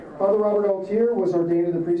Father Robert Altier was ordained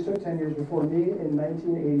to the priesthood 10 years before me in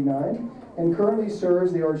 1989 and currently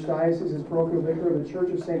serves the Archdiocese as parochial vicar of the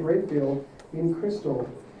Church of St. Raphael in Crystal.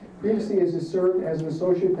 Previously, he has served as an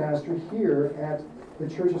associate pastor here at the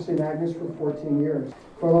Church of St. Agnes for 14 years.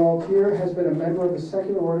 Father Altier has been a member of the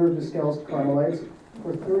Secular Order of Discalced Carmelites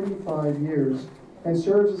for 35 years and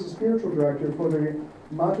serves as a spiritual director for the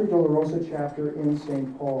Mater Dolorosa chapter in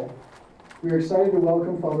St. Paul. We are excited to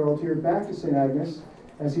welcome Father Altier back to St. Agnes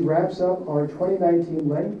as he wraps up our 2019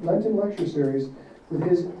 Lenten lecture series with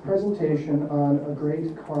his presentation on a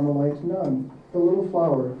great Carmelite nun, the Little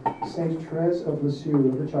Flower, Saint Therese of Lisieux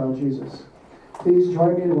of the Child Jesus. Please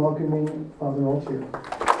join me in welcoming Father Altier.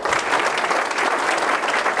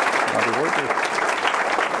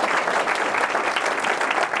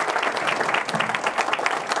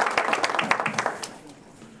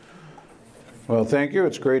 Well, thank you.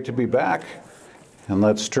 It's great to be back. And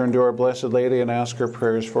let's turn to our Blessed Lady and ask her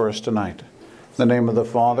prayers for us tonight. In the name of the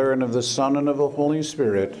Father, and of the Son, and of the Holy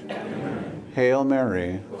Spirit. Amen. Hail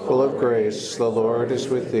Mary, full of grace, the Lord is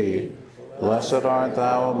with thee. Blessed art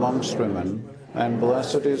thou amongst women, and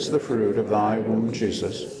blessed is the fruit of thy womb,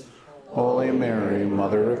 Jesus. Holy Mary,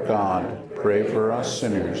 Mother of God, pray for us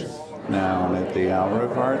sinners, now and at the hour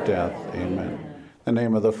of our death. Amen. In the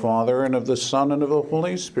name of the Father, and of the Son, and of the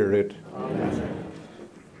Holy Spirit. Amen.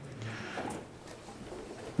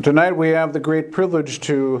 Tonight we have the great privilege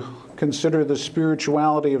to consider the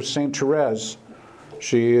spirituality of Saint Therese.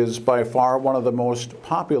 She is by far one of the most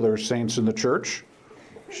popular saints in the Church.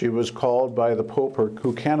 She was called by the Pope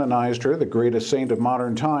who canonized her the greatest saint of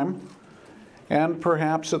modern time. And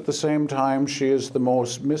perhaps at the same time, she is the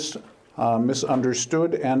most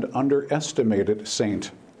misunderstood and underestimated saint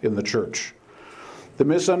in the Church. The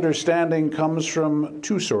misunderstanding comes from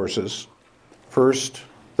two sources. First,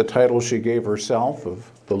 the title she gave herself of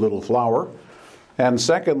the Little Flower, and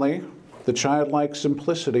secondly, the childlike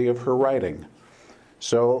simplicity of her writing.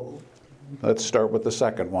 So let's start with the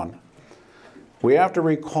second one. We have to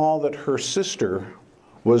recall that her sister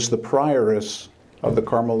was the prioress of the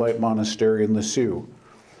Carmelite monastery in Lisieux.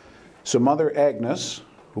 So Mother Agnes,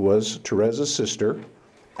 who was Therese's sister,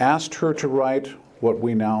 asked her to write what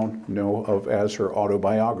we now know of as her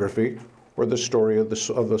autobiography, or the story of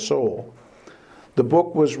the soul. The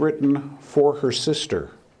book was written for her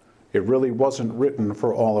sister. It really wasn't written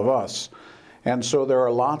for all of us. And so there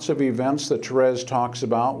are lots of events that Therese talks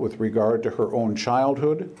about with regard to her own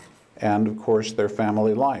childhood and, of course, their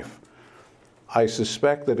family life. I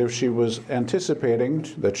suspect that if she was anticipating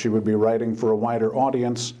that she would be writing for a wider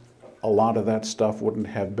audience, a lot of that stuff wouldn't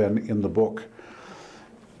have been in the book.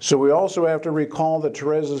 So we also have to recall that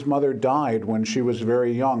Therese's mother died when she was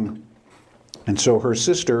very young. And so her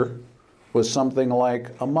sister was something like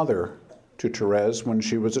a mother to Therese when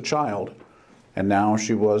she was a child. And now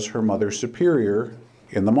she was her mother superior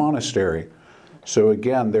in the monastery. So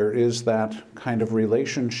again, there is that kind of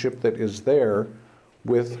relationship that is there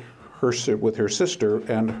with her sister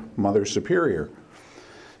and mother superior.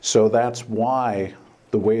 So that's why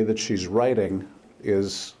the way that she's writing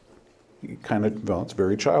is kind of, well, it's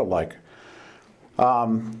very childlike.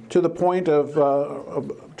 To the point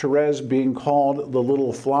of Therese being called the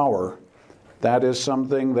Little Flower, that is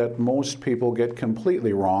something that most people get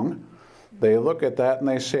completely wrong. They look at that and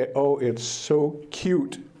they say, oh, it's so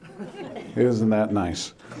cute. Isn't that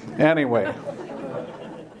nice? Anyway,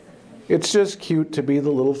 it's just cute to be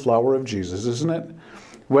the little flower of Jesus, isn't it?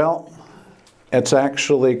 Well, it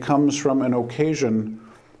actually comes from an occasion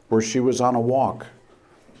where she was on a walk.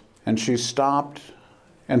 And she stopped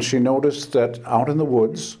and she noticed that out in the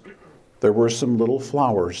woods, there were some little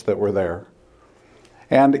flowers that were there.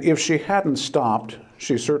 And if she hadn't stopped,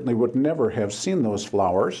 she certainly would never have seen those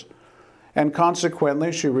flowers. And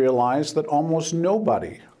consequently, she realized that almost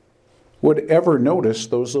nobody would ever notice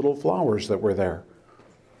those little flowers that were there.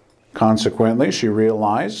 Consequently, she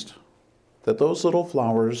realized that those little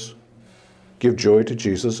flowers give joy to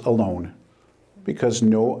Jesus alone, because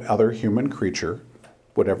no other human creature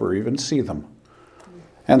would ever even see them.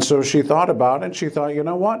 And so she thought about it, she thought, you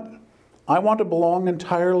know what? I want to belong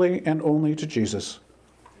entirely and only to Jesus.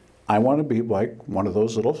 I want to be like one of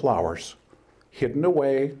those little flowers, hidden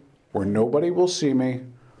away where nobody will see me,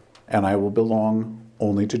 and I will belong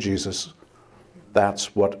only to Jesus.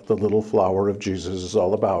 That's what the little flower of Jesus is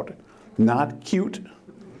all about. Not cute,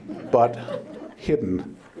 but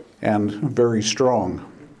hidden and very strong.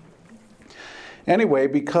 Anyway,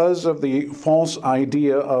 because of the false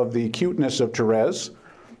idea of the cuteness of Therese,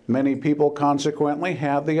 many people consequently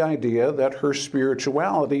have the idea that her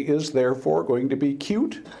spirituality is therefore going to be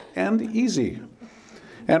cute and easy.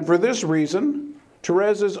 And for this reason,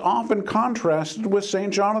 Therese is often contrasted with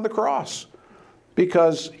St. John of the Cross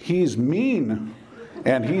because he's mean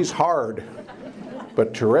and he's hard.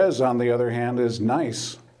 But Therese, on the other hand, is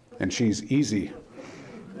nice and she's easy.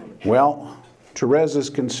 Well, Therese is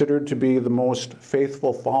considered to be the most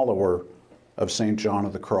faithful follower of St. John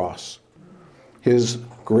of the Cross, his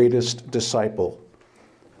greatest disciple.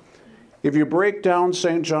 If you break down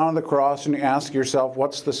St. John of the Cross and you ask yourself,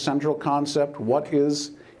 what's the central concept?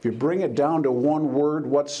 If you bring it down to one word,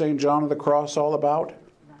 what's St. John of the Cross all about?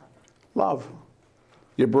 Love.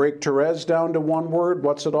 You break Therese down to one word,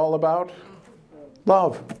 what's it all about?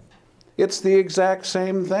 Love. It's the exact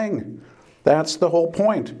same thing. That's the whole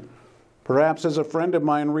point. Perhaps as a friend of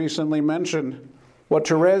mine recently mentioned, what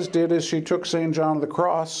Therese did is she took St. John of the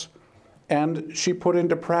Cross and she put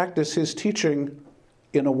into practice his teaching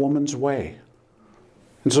in a woman's way.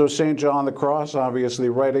 And so St. John of the Cross, obviously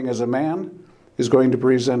writing as a man, is going to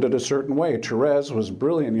present it a certain way. Therese was a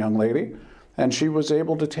brilliant young lady, and she was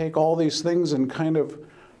able to take all these things and kind of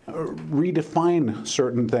redefine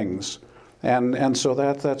certain things. And so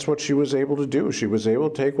that's what she was able to do. She was able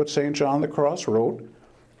to take what St. John of the Cross wrote,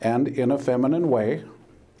 and in a feminine way,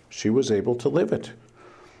 she was able to live it.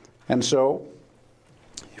 And so,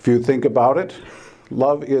 if you think about it,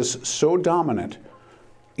 love is so dominant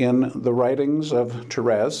in the writings of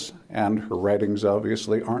Therese, and her writings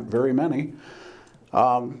obviously aren't very many.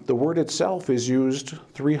 The word itself is used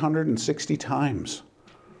 360 times.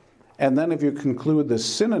 And then if you conclude the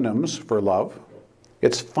synonyms for love,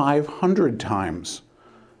 it's 500 times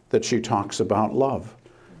that she talks about love.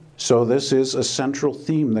 So this is a central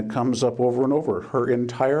theme that comes up over and over. Her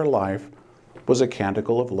entire life was a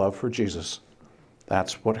canticle of love for Jesus.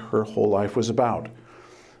 That's what her whole life was about.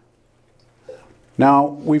 Now,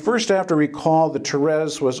 we first have to recall that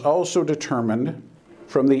Therese was also determined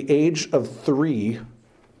from the age of 3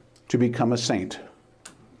 to become a saint.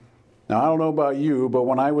 Now, I don't know about you, but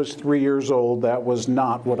when I was 3 years old, that was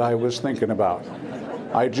not what I was thinking about.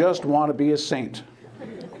 I just want to be a saint.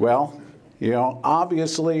 Well,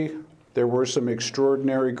 obviously, there were some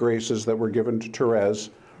extraordinary graces that were given to Therese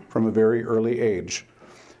from a very early age.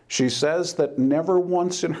 She says that never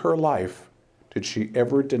once in her life did she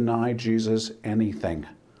ever deny Jesus anything.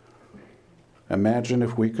 Imagine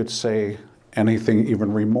if we could say anything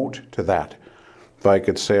even remote to that. If I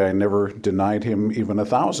could say I never denied him even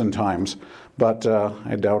 1,000 times, but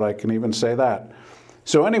I doubt I can even say that.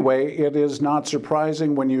 So anyway, it is not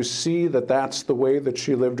surprising when you see that that's the way that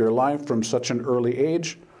she lived her life from such an early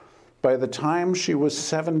age. By the time she was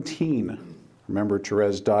 17, remember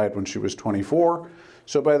Therese died when she was 24,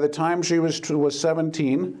 so by the time she was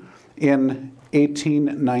 17, in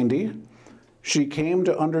 1890, she came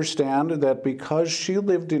to understand that because she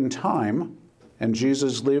lived in time and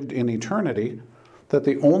Jesus lived in eternity, that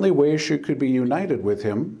the only way she could be united with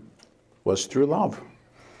him was through love.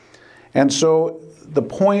 And so the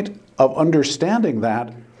point of understanding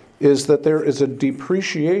that is that there is a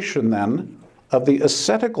depreciation then of the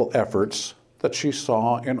ascetical efforts that she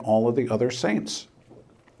saw in all of the other saints.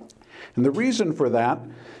 And the reason for that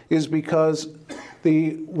is because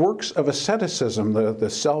the works of asceticism, the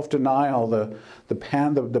self-denial,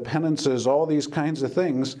 the penances, all these kinds of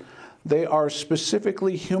things, they are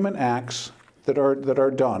specifically human acts that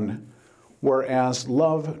are done, whereas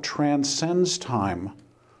love transcends time.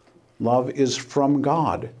 Love is from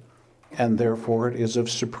God, and therefore it is of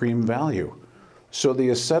supreme value. So the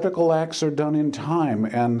ascetical acts are done in time,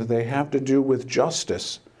 and they have to do with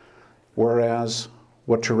justice, whereas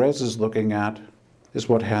what Therese is looking at is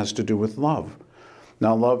what has to do with love.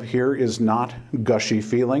 Now, love here is not gushy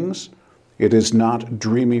feelings. It is not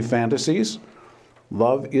dreamy fantasies.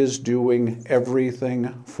 Love is doing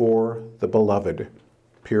everything for the beloved,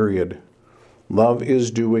 period. Love is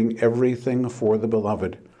doing everything for the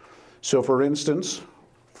beloved. So, for instance,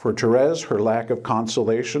 for Therese, her lack of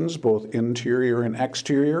consolations, both interior and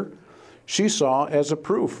exterior, she saw as a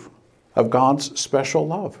proof of God's special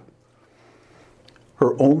love.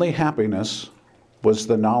 Her only happiness was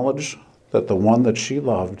the knowledge that the one that she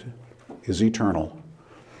loved is eternal,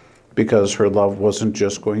 because her love wasn't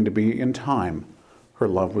just going to be in time. Her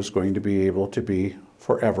love was going to be able to be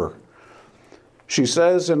forever. She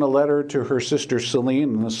says in a letter to her sister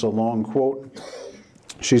Celine, and this is a long quote,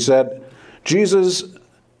 she said, "Jesus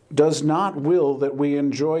does not will that we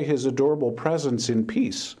enjoy his adorable presence in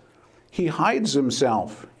peace. He hides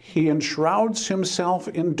himself. He enshrouds himself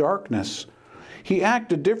in darkness. He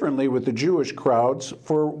acted differently with the Jewish crowds,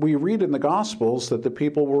 for we read in the Gospels that the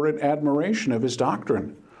people were in admiration of his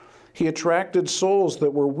doctrine. He attracted souls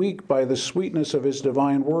that were weak by the sweetness of his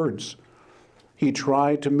divine words. He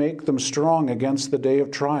tried to make them strong against the day of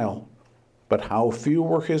trial, but how few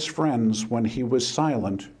were his friends when he was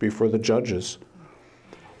silent before the judges.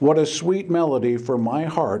 What a sweet melody for my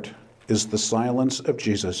heart is the silence of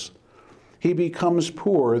Jesus. He becomes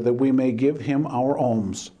poor that we may give him our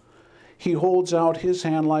alms. He holds out his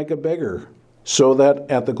hand like a beggar, so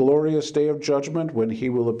that at the glorious day of judgment, when he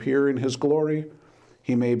will appear in his glory,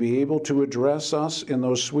 he may be able to address us in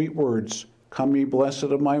those sweet words, "Come ye blessed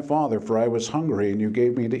of my Father, for I was hungry, and you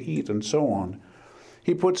gave me to eat," and so on.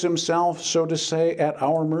 He puts himself, so to say, at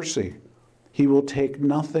our mercy. He will take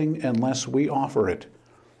nothing unless we offer it.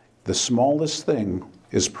 The smallest thing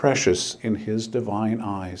is precious in his divine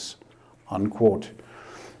eyes. Unquote.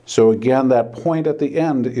 So again, that point at the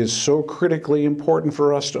end is so critically important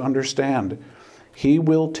for us to understand. He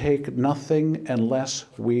will take nothing unless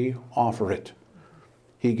we offer it.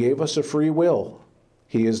 He gave us a free will.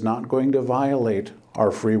 He is not going to violate our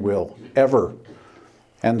free will, ever.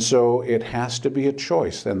 And so it has to be a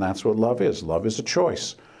choice, and that's what love is. Love is a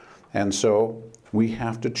choice. And so we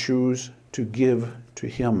have to choose to give to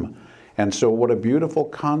him. And so what a beautiful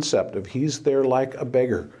concept of he's there like a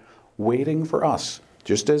beggar, waiting for us.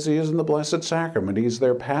 Just as he is in the Blessed Sacrament, he's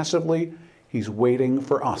there passively, he's waiting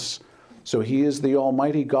for us. So he is the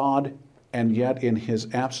Almighty God, and yet in his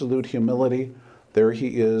absolute humility, there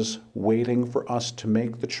he is waiting for us to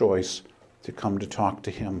make the choice to come to talk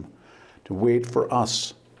to him, to wait for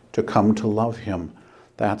us to come to love him.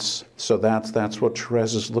 That's what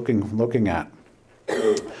Therese is looking at.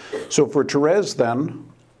 So for Therese then,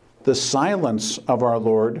 the silence of our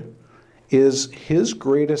Lord is his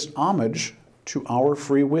greatest homage to our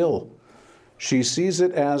free will. She sees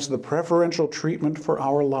it as the preferential treatment for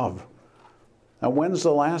our love. Now, when's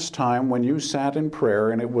the last time when you sat in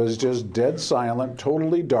prayer and it was just dead silent,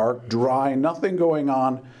 totally dark, dry, nothing going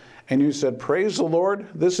on, and you said, "Praise the Lord,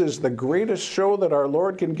 this is the greatest show that our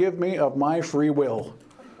Lord can give me of my free will"?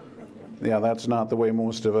 Yeah, that's not the way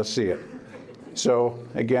most of us see it. So,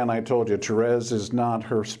 again, I told you, Therese is not,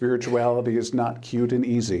 her spirituality is not cute and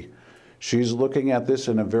easy. She's looking at this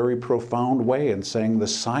in a very profound way and saying the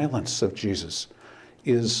silence of Jesus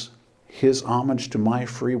is his homage to my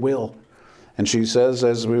free will. And she says,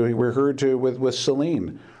 as we heard to with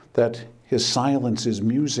Celine, that his silence is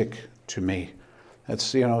music to me.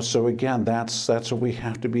 That's, so again, that's what we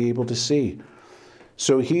have to be able to see.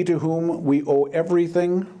 So he to whom we owe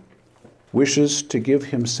everything wishes to give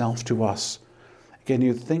himself to us. Again,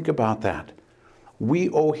 you think about that. We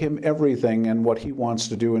owe him everything, and what he wants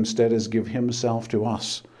to do instead is give himself to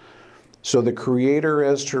us. So the Creator,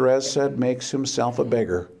 as Therese said, makes himself a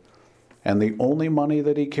beggar. And the only money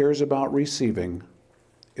that he cares about receiving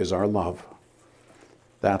is our love.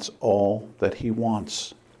 That's all that he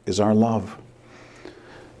wants, is our love.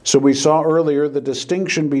 So we saw earlier the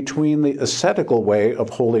distinction between the ascetical way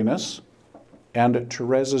of holiness and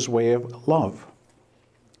Therese's way of love.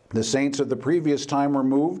 The saints of the previous time were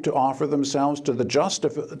moved to offer themselves to the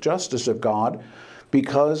justice of God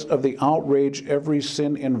because of the outrage every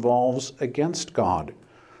sin involves against God,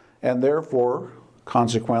 and therefore,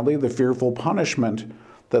 consequently, the fearful punishment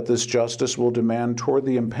that this justice will demand toward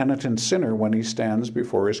the impenitent sinner when he stands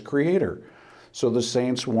before his Creator. So the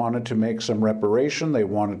saints wanted to make some reparation. They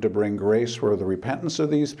wanted to bring grace for the repentance of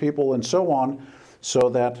these people and so on, so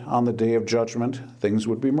that on the day of judgment, things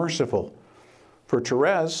would be merciful. For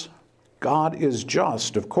Therese, God is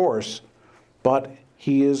just, of course, but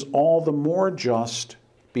he is all the more just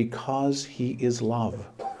because he is love.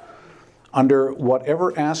 Under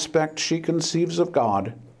whatever aspect she conceives of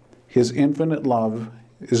God, his infinite love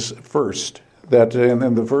is first. That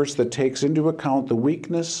in the verse that takes into account the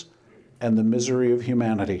weakness and the misery of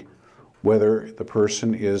humanity, whether the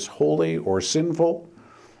person is holy or sinful,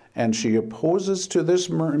 and she opposes to this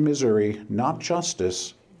misery not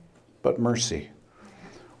justice, but mercy,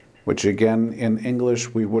 which again in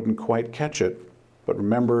English we wouldn't quite catch it, but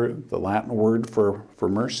remember the Latin word for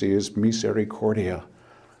mercy is misericordia,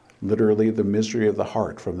 literally the misery of the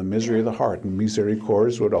heart, from the misery of the heart, and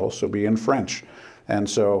miséricorde would also be in French. And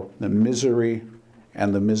so the misery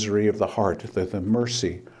and the misery of the heart, the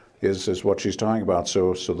mercy is what she's talking about.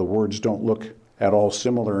 So the words don't look at all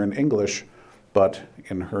similar in English, but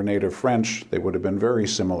in her native French, they would have been very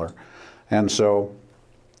similar. And so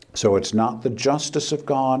it's not the justice of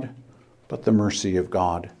God, but the mercy of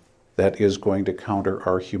God that is going to counter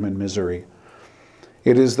our human misery.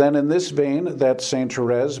 It is then in this vein that Saint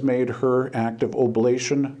Therese made her act of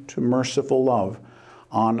oblation to merciful love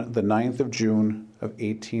on the 9th of June of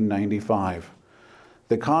 1895.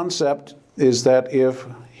 The concept is that if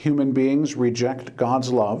human beings reject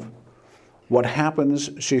God's love, what happens,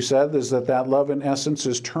 she said, is that love in essence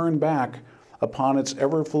is turned back upon its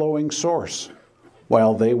ever-flowing source,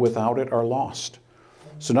 while they without it are lost.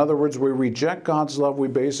 So in other words, we reject God's love, we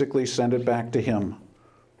basically send it back to him.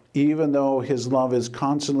 Even though his love is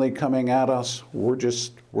constantly coming at us, we're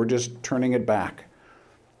just turning it back.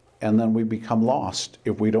 And then we become lost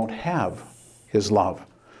if we don't have his love.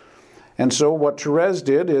 And so what Therese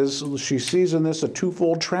did is she sees in this a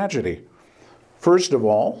twofold tragedy. First of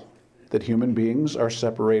all, that human beings are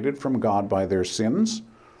separated from God by their sins.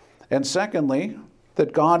 And secondly,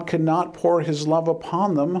 that God cannot pour his love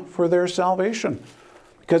upon them for their salvation.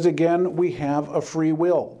 Because again, we have a free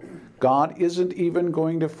will. God isn't even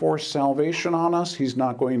going to force salvation on us. He's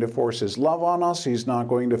not going to force his love on us. He's not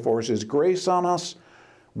going to force his grace on us.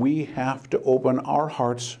 We have to open our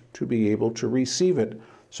hearts to be able to receive it.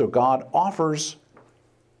 So God offers,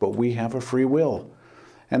 but we have a free will.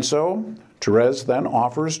 And so Therese then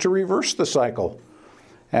offers to reverse the cycle.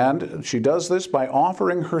 And she does this by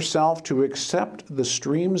offering herself to accept the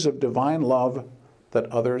streams of divine love that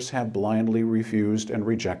others have blindly refused and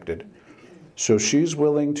rejected. So she's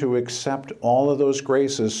willing to accept all of those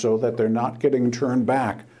graces so that they're not getting turned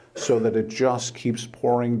back, so that it just keeps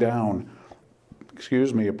pouring down,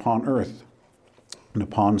 upon earth and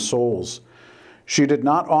upon souls. She did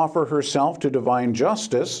not offer herself to divine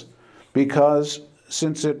justice because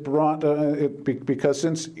since it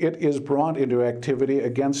is brought into activity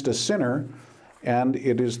against a sinner, and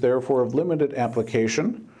it is therefore of limited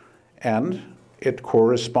application, and it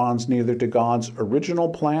corresponds neither to God's original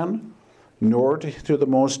plan nor to the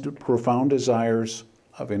most profound desires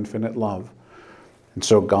of infinite love. And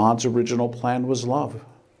so God's original plan was love.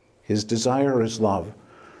 His desire is love.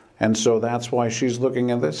 And so that's why she's looking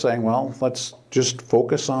at this saying, well, let's just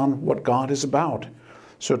focus on what God is about.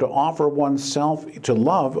 So to offer oneself to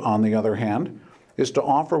love, on the other hand, is to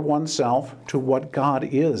offer oneself to what God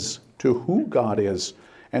is, to who God is,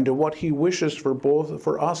 and to what he wishes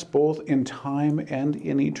for us both in time and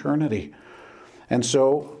in eternity. And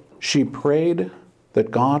so she prayed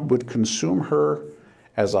that God would consume her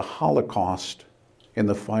as a holocaust in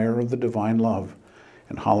the fire of the divine love.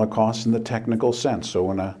 And holocaust in the technical sense. So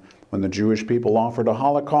when the Jewish people offered a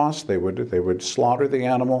holocaust, they would slaughter the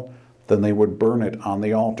animal, then they would burn it on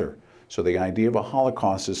the altar. So the idea of a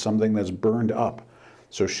holocaust is something that's burned up.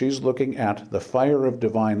 So she's looking at the fire of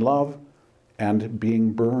divine love and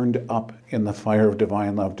being burned up in the fire of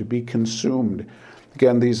divine love, to be consumed.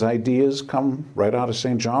 Again, these ideas come right out of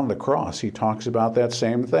St. John of the Cross. He talks about that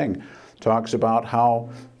same thing. Talks about how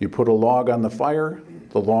you put a log on the fire,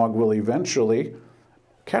 the log will eventually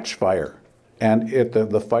catch fire. And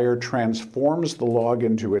the fire transforms the log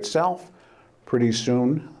into itself. Pretty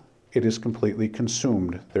soon, it is completely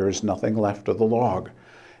consumed. There is nothing left of the log.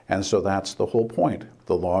 And so that's the whole point.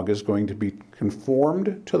 The log is going to be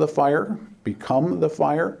conformed to the fire, become the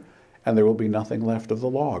fire, and there will be nothing left of the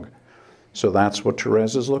log. So that's what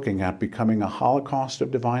Therese is looking at, becoming a holocaust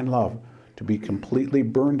of divine love, to be completely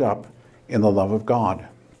burned up in the love of God.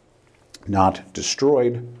 Not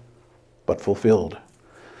destroyed, but fulfilled.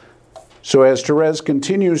 So as Therese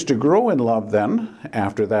continues to grow in love then,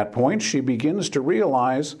 after that point, she begins to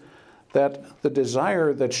realize that the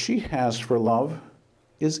desire that she has for love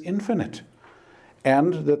is infinite,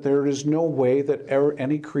 and that there is no way that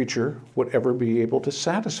any creature would ever be able to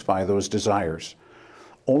satisfy those desires.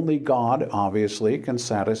 Only God, obviously, can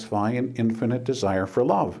satisfy an infinite desire for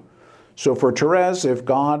love. So for Therese, if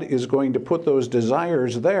God is going to put those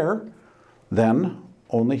desires there, then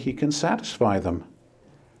only he can satisfy them.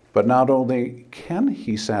 But not only can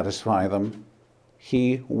he satisfy them,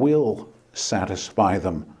 he will satisfy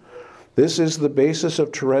them. This is the basis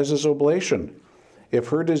of Therese's oblation. If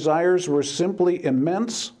her desires were simply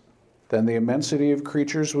immense, then the immensity of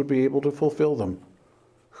creatures would be able to fulfill them.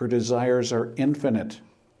 Her desires are infinite,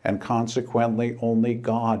 and consequently only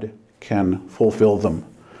God can fulfill them.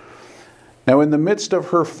 Now, in the midst of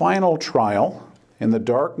her final trial, in the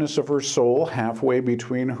darkness of her soul, halfway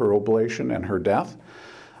between her oblation and her death,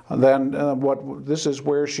 then this is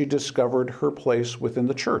where she discovered her place within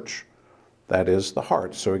the church. That is the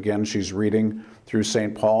heart. So again, she's reading through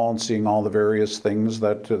St. Paul and seeing all the various things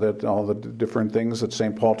that all the different things that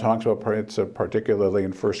St. Paul talks about, particularly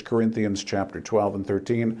in 1 Corinthians chapter 12 and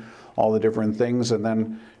 13, all the different things. And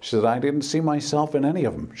then she said, I didn't see myself in any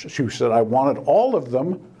of them. She said, I wanted all of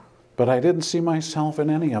them, but I didn't see myself in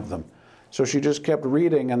any of them. So she just kept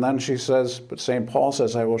reading, and then she says, but St. Paul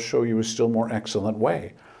says, I will show you a still more excellent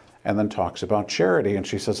way. And then talks about charity. And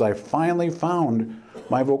she says, I finally found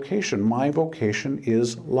my vocation. My vocation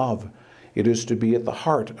is love. It is to be at the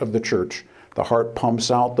heart of the church. The heart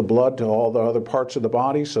pumps out the blood to all the other parts of the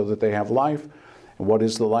body so that they have life. And what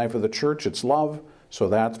is the life of the church? It's love. So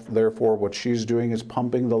that, therefore, what she's doing is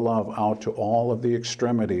pumping the love out to all of the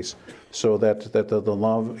extremities so that the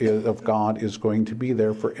love of God is going to be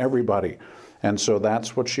there for everybody. And so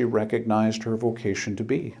that's what she recognized her vocation to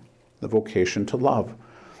be, the vocation to love.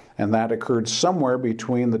 And that occurred somewhere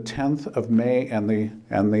between the 10th of May and the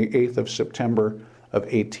 8th of September of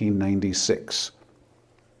 1896.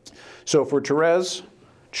 So for Therese,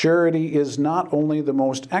 charity is not only the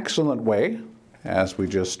most excellent way, as we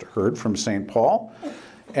just heard from St. Paul,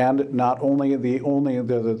 and not only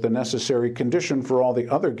the necessary condition for all the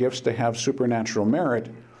other gifts to have supernatural merit,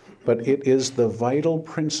 but it is the vital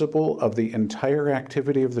principle of the entire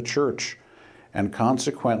activity of the church, and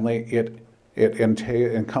consequently it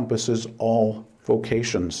encompasses all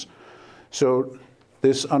vocations. So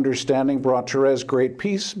this understanding brought Therese great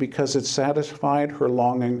peace because it satisfied her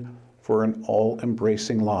longing for an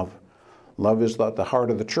all-embracing love. Love is at the heart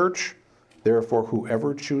of the church. Therefore,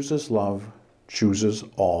 whoever chooses love chooses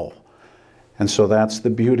all. And so that's the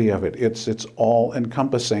beauty of it. It's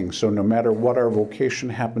all-encompassing. So no matter what our vocation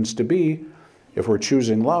happens to be, if we're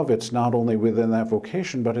choosing love, it's not only within that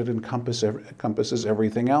vocation, but it encompasses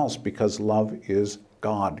everything else, because love is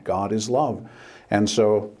God. God is love. And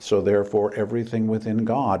so therefore, everything within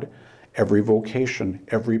God, every vocation,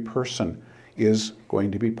 every person is going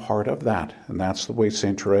to be part of that. And that's the way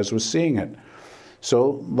St. Therese was seeing it.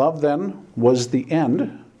 So love then was the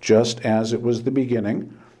end, just as it was the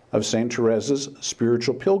beginning of St. Therese's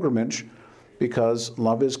spiritual pilgrimage, because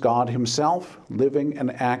love is God himself, living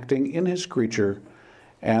and acting in his creature,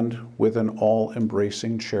 and with an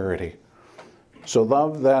all-embracing charity. So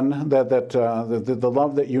love then, the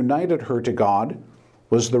love that united her to God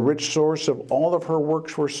was the rich source of all of her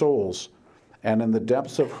works for souls, and in the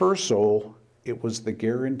depths of her soul, it was the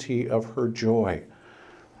guarantee of her joy.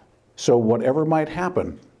 So whatever might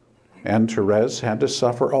happen, and Therese had to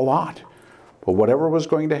suffer a lot, but whatever was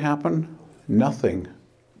going to happen, nothing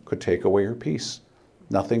could take away her peace.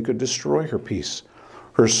 Nothing could destroy her peace.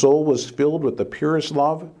 Her soul was filled with the purest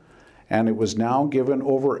love, and it was now given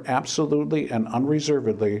over absolutely and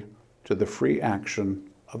unreservedly to the free action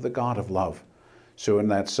of the God of love. So in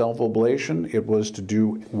that self-oblation, it was to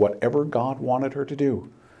do whatever God wanted her to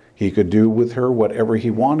do. He could do with her whatever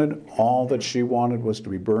he wanted. All that she wanted was to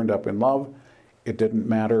be burned up in love. It didn't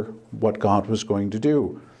matter what God was going to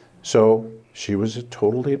do. So she was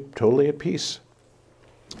totally at peace.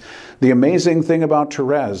 The amazing thing about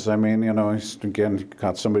Therese, I mean, again,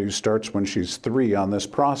 got somebody who starts when she's 3 on this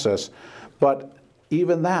process, but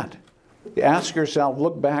even that, ask yourself,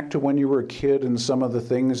 look back to when you were a kid and some of the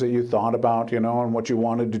things that you thought about, and what you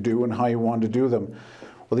wanted to do and how you wanted to do them.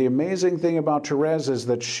 Well, the amazing thing about Therese is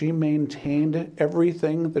that she maintained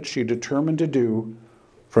everything that she determined to do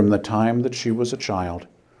from the time that she was a child.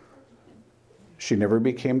 She never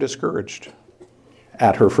became discouraged.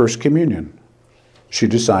 At her first communion, she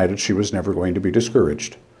decided she was never going to be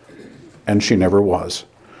discouraged, and she never was.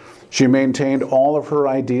 She maintained all of her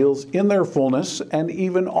ideals in their fullness and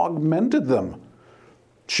even augmented them.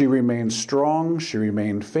 She remained strong, she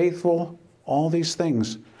remained faithful, all these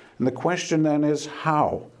things. And the question then is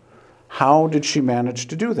how? How did she manage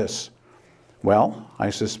to do this? Well,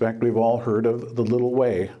 I suspect we've all heard of the little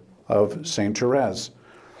way of St. Therese.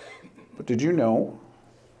 But did you know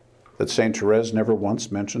that St. Therese never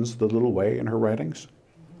once mentions the little way in her writings?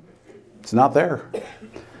 It's not there.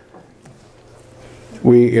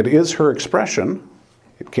 It is her expression.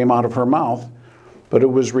 It came out of her mouth, but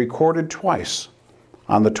it was recorded twice,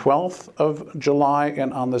 on the 12th of July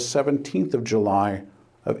and on the 17th of July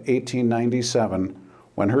of 1897,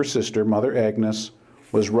 when her sister, Mother Agnes,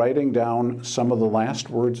 was writing down some of the last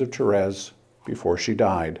words of Therese before she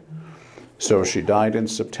died. So she died in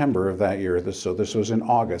September of that year, so this was in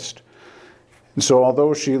August. And so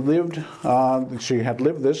although she had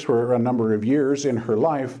lived this for a number of years in her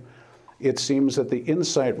life, it seems that the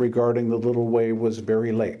insight regarding the little way was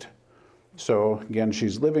very late. So again,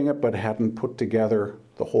 she's living it, but hadn't put together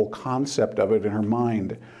the whole concept of it in her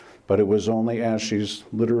mind. But it was only as she's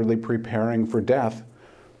literally preparing for death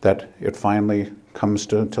that it finally comes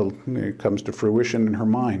to fruition in her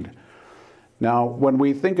mind. Now, when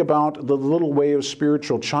we think about the little way of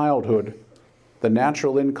spiritual childhood, the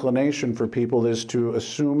natural inclination for people is to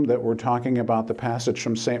assume that we're talking about the passage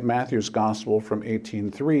from St. Matthew's Gospel from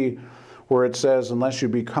 18:3, where it says, unless you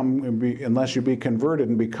be converted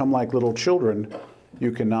and become like little children,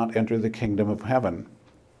 you cannot enter the kingdom of heaven.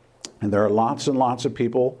 And there are lots and lots of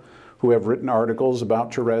people who have written articles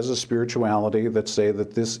about Therese's spirituality that say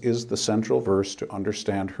that this is the central verse to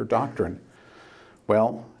understand her doctrine.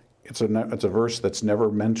 Well, it's a verse that's never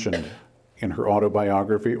mentioned in her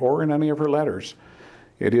autobiography or in any of her letters.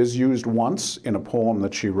 It is used once in a poem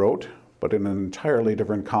that she wrote, but in an entirely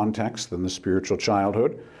different context than the spiritual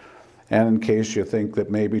childhood. And in case you think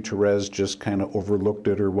that maybe Therese just kind of overlooked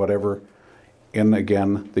it or whatever, in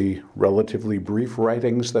again the relatively brief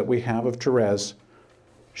writings that we have of Therese,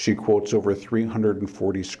 she quotes over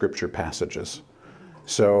 340 scripture passages.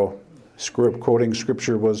 So quoting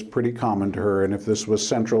scripture was pretty common to her, and if this was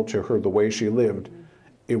central to her, the way she lived,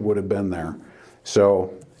 it would have been there.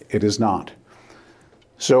 So it is not.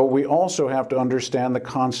 So we also have to understand the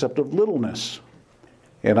concept of littleness.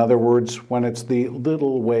 In other words, when it's the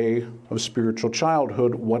little way of spiritual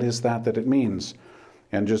childhood, what is that it means?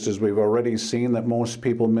 And just as we've already seen that most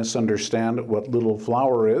people misunderstand what little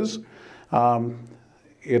flower is,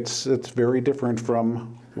 it's very different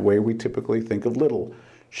from the way we typically think of little.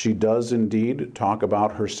 She does indeed talk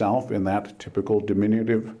about herself in that typical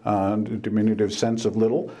diminutive sense of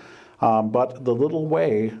little, but the little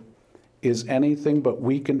way is anything but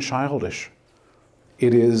weak and childish.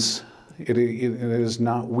 It is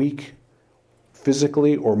not weak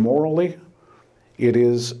physically or morally. It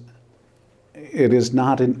is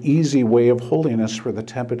not an easy way of holiness for the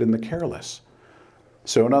tepid and the careless.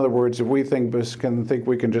 So in other words, if we think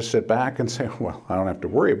we can just sit back and say, well, I don't have to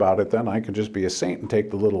worry about it then, I can just be a saint and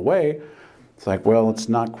take the little way, it's like, well, it's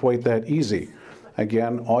not quite that easy.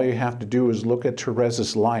 Again, all you have to do is look at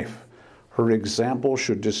Therese's life. Her example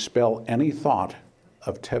should dispel any thought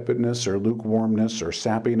of tepidness or lukewarmness or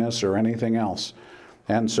sappiness or anything else.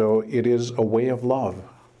 And so it is a way of love,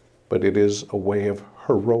 but it is a way of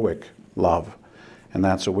heroic love. And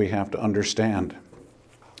that's what we have to understand.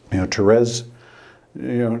 Therese,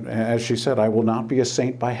 as she said, I will not be a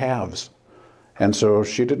saint by halves. And so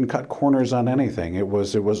she didn't cut corners on anything. It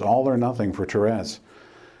was all or nothing for Therese.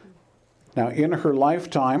 Now, in her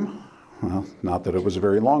lifetime, well, not that it was a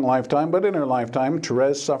very long lifetime, but in her lifetime,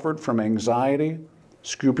 Therese suffered from anxiety,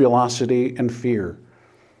 scrupulosity, and fear.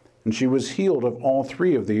 And she was healed of all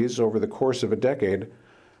three of these over the course of a decade,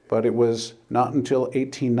 but it was not until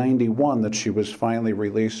 1891 that she was finally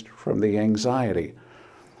released from the anxiety.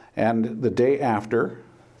 And the day after,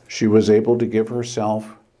 she was able to give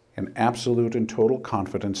herself an absolute and total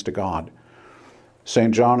confidence to God.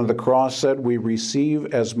 St. John of the Cross said, we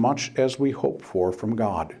receive as much as we hope for from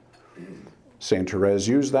God. St. Therese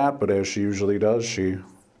used that, but as she usually does, she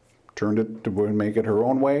turned it to make it her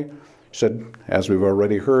own way. She said, as we've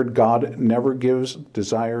already heard, God never gives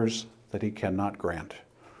desires that he cannot grant.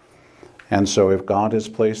 And so if God has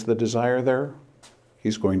placed the desire there,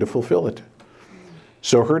 he's going to fulfill it.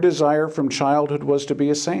 So her desire from childhood was to be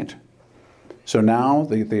a saint. So now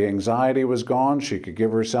the anxiety was gone. She could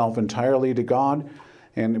give herself entirely to God,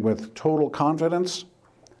 and with total confidence,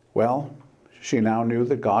 well, she now knew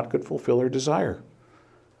that God could fulfill her desire.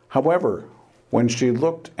 However, when she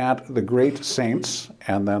looked at the great saints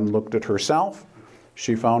and then looked at herself,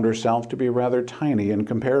 she found herself to be rather tiny in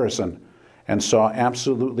comparison and saw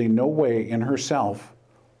absolutely no way in herself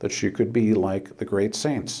that she could be like the great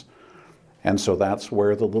saints. And so that's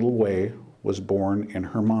where the little way was born in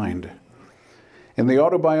her mind. In the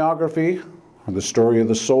autobiography, The Story of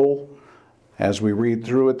the Soul, as we read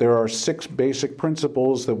through it, there are 6 basic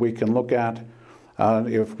principles that we can look at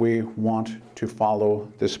if we want to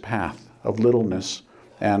follow this path of littleness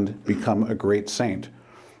and become a great saint.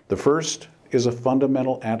 The first is a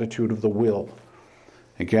fundamental attitude of the will.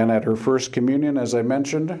 Again, at her first communion, as I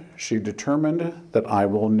mentioned, she determined that I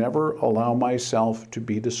will never allow myself to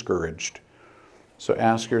be discouraged. So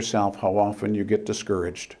ask yourself how often you get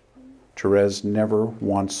discouraged. Therese never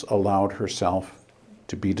once allowed herself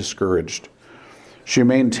to be discouraged. She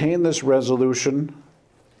maintained this resolution,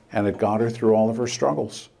 and it got her through all of her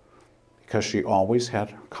struggles because she always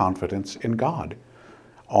had confidence in God,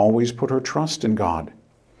 always put her trust in God.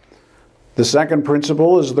 The second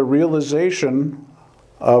principle is the realization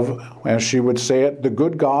of, as she would say it, the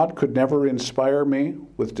good God could never inspire me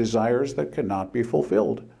with desires that cannot be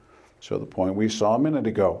fulfilled. So the point we saw a minute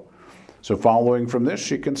ago. So following from this,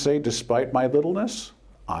 she can say, despite my littleness,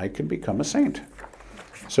 I can become a saint.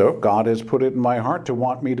 So God has put it in my heart to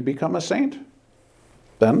want me to become a saint.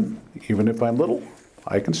 Then, even if I'm little,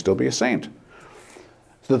 I can still be a saint.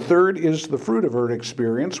 The third is the fruit of her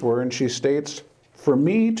experience, wherein she states, for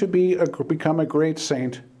me to become a great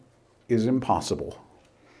saint is impossible.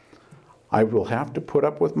 I will have to put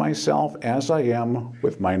up with myself as I am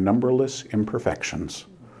with my numberless imperfections.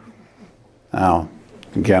 Now,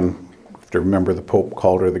 again, to remember the Pope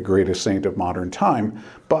called her the greatest saint of modern time,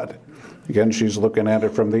 but again, she's looking at it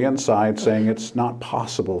from the inside saying it's not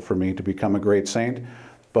possible for me to become a great saint,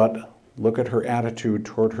 but look at her attitude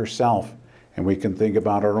toward herself, and we can think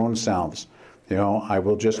about our own selves. I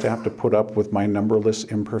will just have to put up with my numberless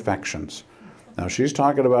imperfections. Now, she's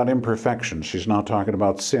talking about imperfections. She's not talking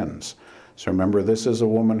about sins. So remember, this is a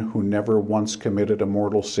woman who never once committed a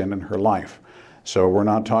mortal sin in her life. So we're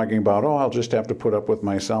not talking about, I'll just have to put up with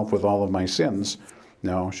myself with all of my sins.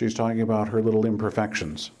 No, she's talking about her little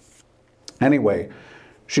imperfections. Anyway,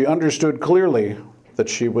 she understood clearly that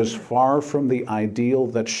she was far from the ideal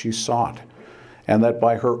that she sought, and that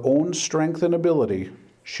by her own strength and ability,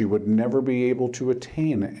 she would never be able to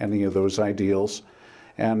attain any of those ideals,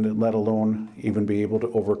 and let alone even be able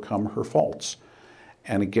to overcome her faults.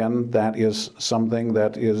 And again, that is something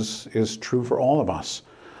that is true for all of us.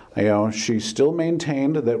 She still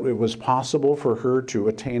maintained that it was possible for her to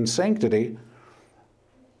attain sanctity,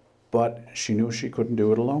 but she knew she couldn't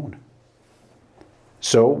do it alone.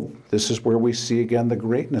 So this is where we see again the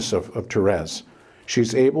greatness of Therese.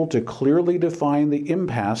 She's able to clearly define the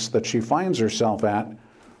impasse that she finds herself at,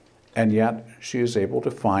 and yet she is able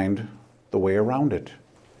to find the way around it.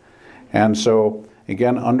 And so,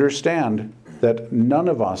 again, understand that none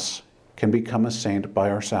of us can become a saint by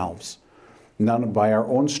ourselves. None by our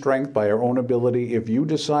own strength, by our own ability. If you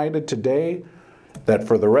decided today that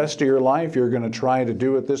for the rest of your life you're going to try to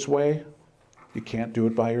do it this way, you can't do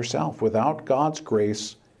it by yourself. Without God's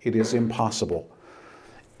grace, it is impossible.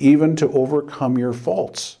 Even to overcome your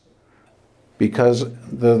faults. Because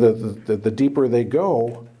the deeper they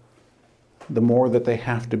go, the more that they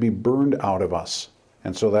have to be burned out of us.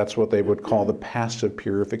 And so that's what they would call the passive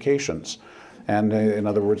purifications. And in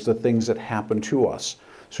other words, the things that happen to us.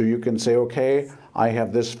 So you can say, okay, I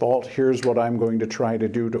have this fault, here's what I'm going to try to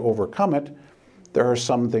do to overcome it. There are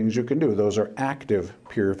some things you can do. Those are active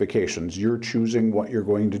purifications. You're choosing what you're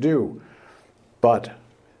going to do. But,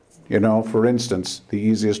 for instance, the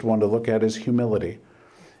easiest one to look at is humility.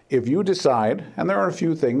 If you decide, and there are a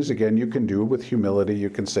few things, again, you can do with humility. You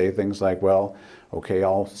can say things like, well, okay,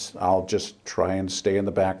 I'll just try and stay in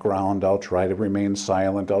the background. I'll try to remain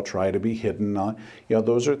silent. I'll try to be hidden.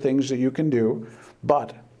 Those are things that you can do.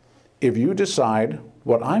 But if you decide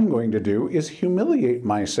what I'm going to do is humiliate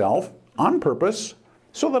myself on purpose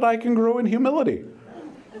so that I can grow in humility.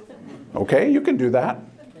 Okay, you can do that.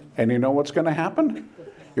 And you know what's going to happen?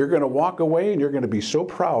 You're going to walk away and you're going to be so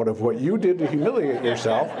proud of what you did to humiliate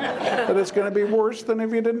yourself that it's going to be worse than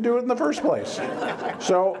if you didn't do it in the first place.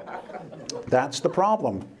 So that's the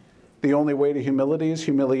problem. The only way to humility is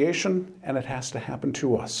humiliation, and it has to happen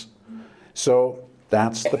to us. So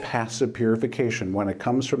that's the passive purification. When it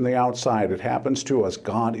comes from the outside, it happens to us.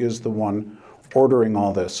 God is the one ordering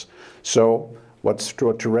all this. So what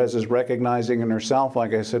Therese is recognizing in herself,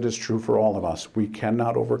 like I said, is true for all of us. We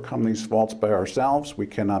cannot overcome these faults by ourselves. We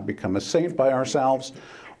cannot become a saint by ourselves.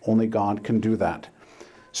 Only God can do that.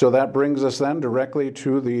 So that brings us then directly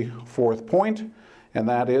to the fourth point, and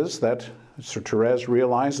that is that Therese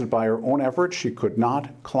realized that by her own effort she could not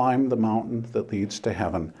climb the mountain that leads to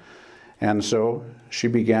heaven. And so she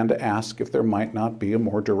began to ask if there might not be a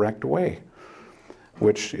more direct way,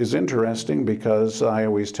 which is interesting because I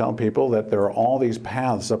always tell people that there are all these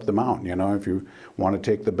paths up the mountain. If you want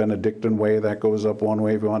to take the Benedictine way, that goes up one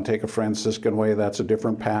way. If you want to take a Franciscan way, that's a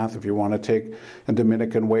different path. If you want to take a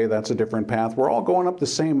Dominican way, that's a different path. We're all going up the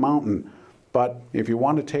same mountain. But if you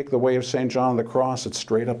want to take the way of St. John of the Cross, it's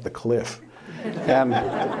straight up the cliff.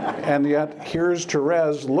 And yet here's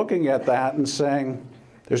Therese looking at that and saying,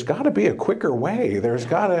 there's got to be a quicker way.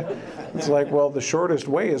 It's like, well, the shortest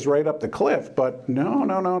way is right up the cliff. But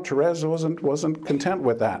no, Therese wasn't content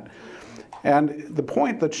with that. And the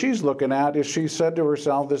point that she's looking at is she said to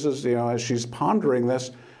herself, this is, as she's pondering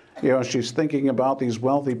this, she's thinking about these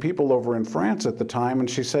wealthy people over in France at the time, and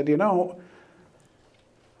she said, in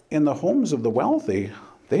the homes of the wealthy,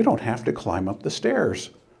 they don't have to climb up the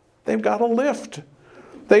stairs. They've got a lift.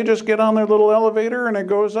 They just get on their little elevator and it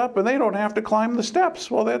goes up and they don't have to climb the steps.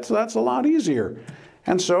 Well, that's a lot easier.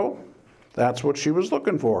 And so that's what she was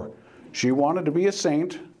looking for. She wanted to be a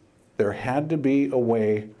saint. There had to be a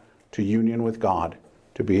way to union with God,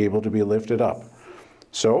 to be able to be lifted up.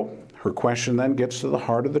 So her question then gets to the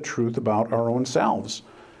heart of the truth about our own selves.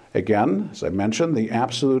 Again, as I mentioned, the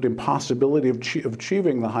absolute impossibility of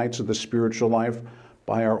achieving the heights of the spiritual life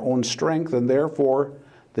by our own strength, and therefore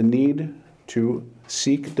the need to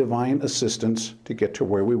seek divine assistance to get to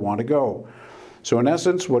where we want to go. So in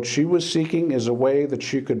essence, what she was seeking is a way that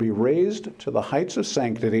she could be raised to the heights of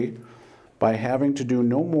sanctity by having to do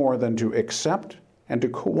no more than to accept and to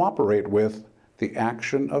cooperate with the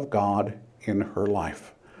action of God in her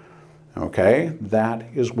life. Okay, that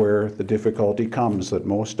is where the difficulty comes, that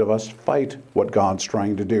most of us fight what God's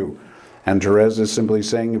trying to do. And Therese is simply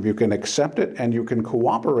saying, if you can accept it and you can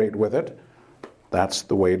cooperate with it, that's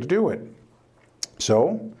the way to do it.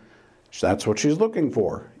 So that's what she's looking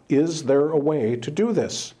for. Is there a way to do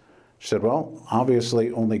this? She said, well,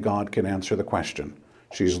 obviously only God can answer the question.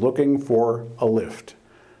 She's looking for a lift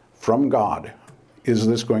from God. Is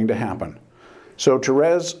this going to happen? So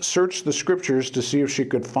Therese searched the scriptures to see if she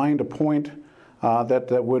could find a point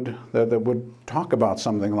that would talk about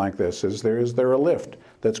something like this. Is there a lift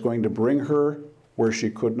that's going to bring her where she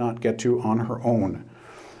could not get to on her own?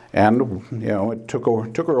 And it took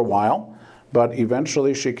her a while, but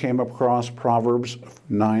eventually she came across Proverbs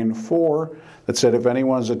 9:4 that said, "If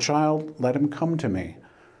anyone is a child, let him come to me."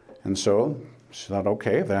 And so she thought,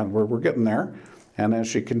 okay, then we're getting there. And as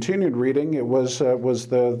she continued reading, it was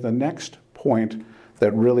the next point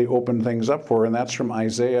that really opened things up for her, and that's from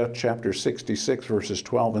Isaiah chapter 66, verses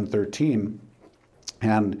 12 and 13.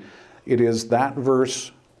 And it is that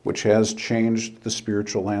verse which has changed the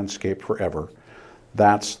spiritual landscape forever.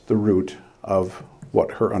 That's the root of what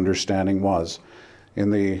her understanding was. In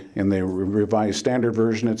the Revised Standard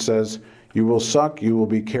Version, it says, "You will suck, you will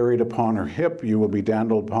be carried upon her hip, you will be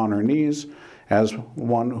dandled upon her knees. As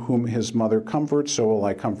one whom his mother comforts, so will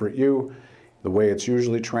I comfort you." The way it's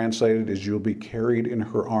usually translated is, "You'll be carried in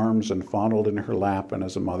her arms and fondled in her lap, and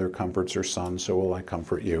as a mother comforts her son, so will I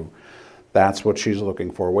comfort you." That's what she's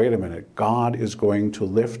looking for. Wait a minute. God is going to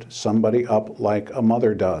lift somebody up like a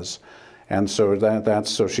mother does. And so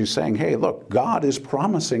so she's saying, hey, look, God is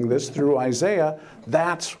promising this through Isaiah.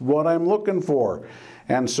 That's what I'm looking for.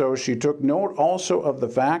 And so she took note also of the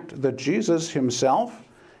fact that Jesus himself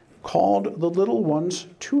called the little ones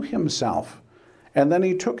to himself. And then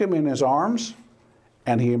he took him in his arms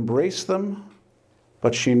and he embraced them.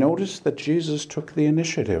 But she noticed that Jesus took the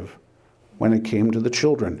initiative when it came to the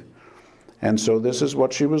children. And so this is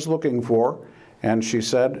what she was looking for. And she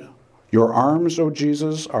said, "Your arms, O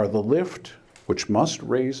Jesus, are the lift which must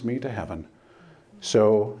raise me to heaven."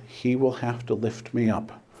 So he will have to lift me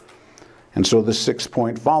up. And so the sixth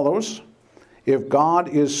point follows. If God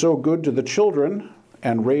is so good to the children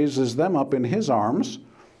and raises them up in his arms,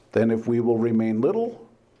 then if we will remain little,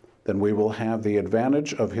 then we will have the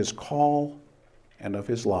advantage of his call and of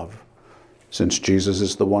his love. Since Jesus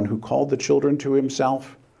is the one who called the children to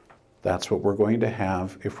himself, that's what we're going to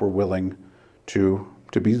have if we're willing to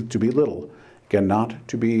be little. Again, not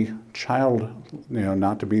to be child,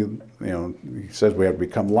 not to be, he says we have to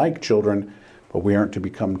become like children, but we aren't to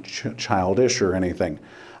become childish or anything.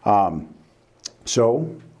 So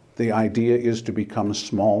the idea is to become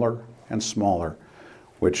smaller and smaller,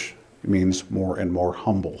 which means more and more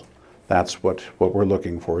humble. That's what we're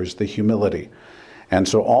looking for, is the humility. And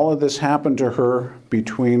so all of this happened to her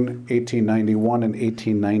between 1891 and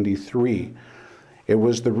 1893. It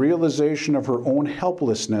was the realization of her own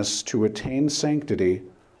helplessness to attain sanctity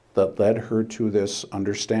that led her to this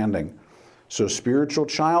understanding. So spiritual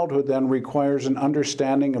childhood then requires an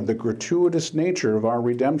understanding of the gratuitous nature of our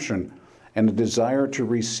redemption and a desire to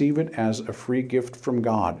receive it as a free gift from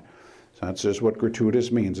God. So that's just what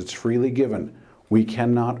gratuitous means. It's freely given. We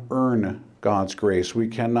cannot earn God's grace. We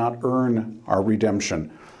cannot earn our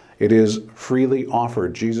redemption. It is freely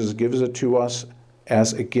offered. Jesus gives it to us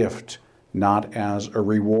as a gift, not as a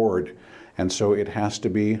reward. And so it has to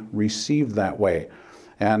be received that way.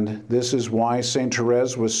 And this is why St.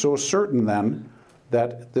 Therese was so certain then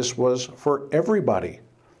that this was for everybody.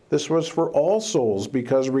 This was for all souls,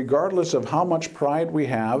 because regardless of how much pride we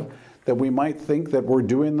have, that we might think that we're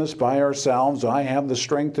doing this by ourselves, I have the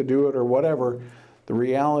strength to do it or whatever, the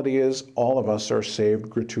reality is all of us are saved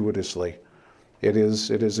gratuitously. It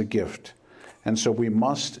is a gift. And so we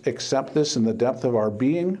must accept this in the depth of our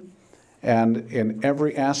being and in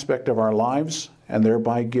every aspect of our lives, and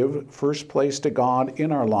thereby give first place to God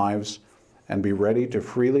in our lives and be ready to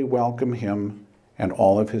freely welcome him and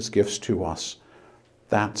all of his gifts to us.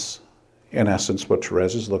 That's, in essence, what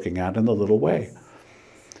Therese is looking at in the little way.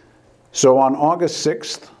 So on August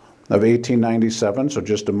 6th of 1897, so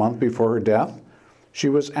just a month before her death, she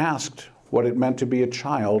was asked what it meant to be a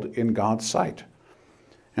child in God's sight.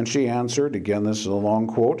 And she answered, again, this is a long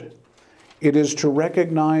quote, "It is to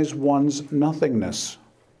recognize one's nothingness,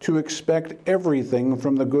 to expect everything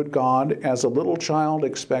from the good God as a little child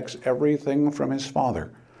expects everything from his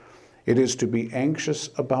father. It is to be anxious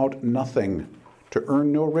about nothing, to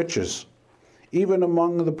earn no riches. Even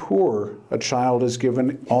among the poor, a child is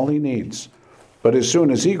given all he needs. But as soon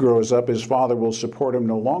as he grows up, his father will support him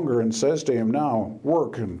no longer and says to him, 'Now,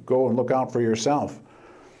 work and go and look out for yourself.'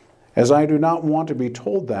 As I do not want to be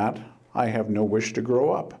told that, I have no wish to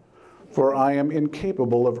grow up, for I am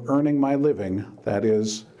incapable of earning my living, that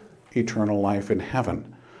is, eternal life in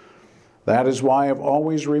heaven. That is why I've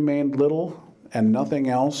always remained little and nothing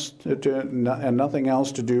else to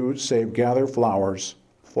do save gather flowers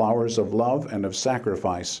of love and of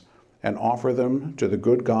sacrifice, and offer them to the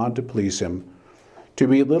good God to please him. To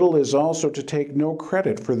be little is also to take no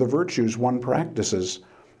credit for the virtues one practices,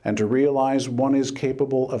 and to realize one is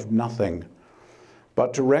capable of nothing,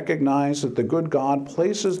 but to recognize that the good God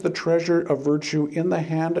places the treasure of virtue in the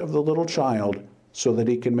hand of the little child so that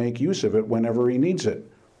he can make use of it whenever he needs it,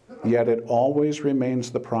 yet it always remains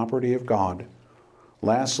the property of God.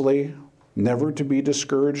 Lastly, never to be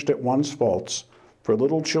discouraged at one's faults, for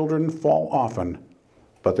little children fall often,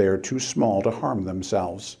 but they are too small to harm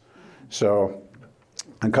themselves. So,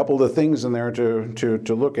 a couple of things in there to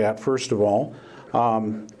look at. First of all,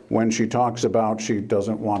 when she talks about she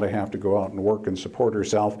doesn't want to have to go out and work and support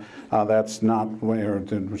herself, that's not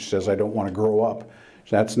when she says, I don't want to grow up.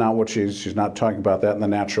 That's not what she's not talking about that in the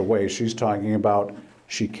natural way. She's talking about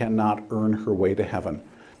she cannot earn her way to heaven.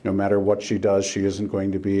 No matter what she does, she isn't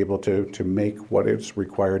going to be able to make what is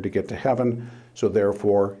required to get to heaven. So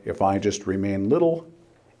therefore, if I just remain little,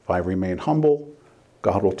 if I remain humble,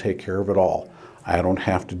 God will take care of it all. I don't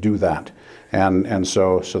have to do that. And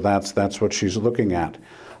so that's what she's looking at.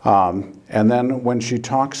 And then when she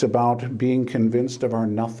talks about being convinced of our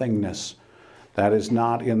nothingness, that is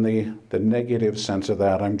not in the negative sense of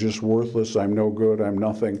that. I'm just worthless, I'm no good, I'm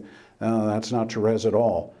nothing. That's not Therese at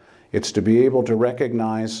all. It's to be able to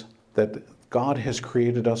recognize that God has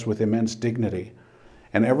created us with immense dignity.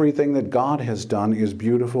 And everything that God has done is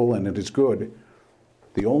beautiful and it is good.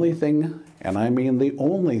 The only thing, and I mean the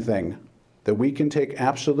only thing, that we can take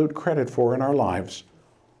absolute credit for in our lives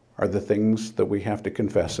are the things that we have to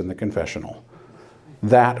confess in the confessional.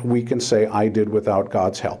 That we can say, I did without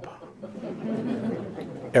God's help.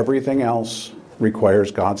 Everything else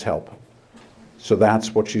requires God's help. So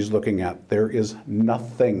that's what she's looking at. There is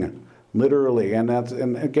nothing, literally, and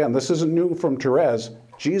again, this isn't new from Therese.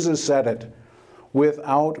 Jesus said it.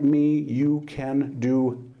 Without me, you can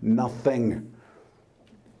do nothing.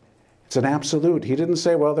 It's an absolute. He didn't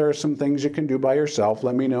say, well, there are some things you can do by yourself.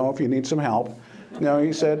 Let me know if you need some help. No,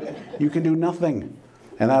 he said, you can do nothing.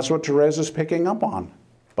 And that's what Therese is picking up on.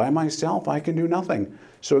 By myself, I can do nothing.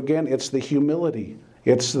 So again, it's the humility.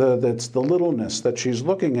 It's the littleness that she's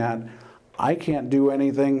looking at. I can't do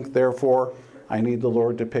anything, therefore, I need the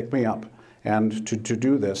Lord to pick me up and to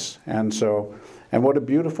do this. And what a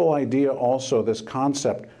beautiful idea also, this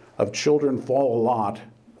concept of children fall a lot,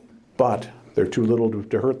 but they're too little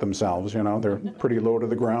to hurt themselves. They're pretty low to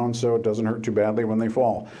the ground, so it doesn't hurt too badly when they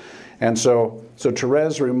fall. And so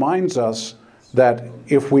Therese reminds us that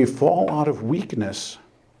if we fall out of weakness,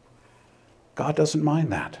 God doesn't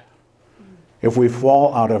mind that. If we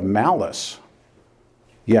fall out of malice,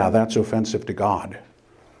 yeah, that's offensive to God.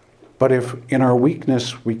 But if in our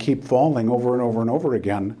weakness we keep falling over and over and over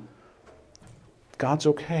again, God's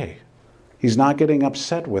okay. He's not getting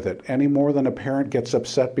upset with it any more than a parent gets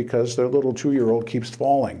upset because their little 2-year-old keeps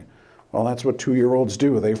falling. Well, that's what 2-year-olds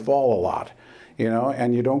do. They fall a lot,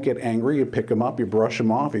 and you don't get angry. You pick them up, you brush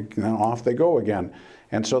them off, off they go again.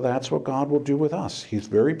 And so that's what God will do with us. He's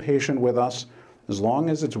very patient with us. As long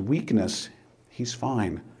as it's weakness, he's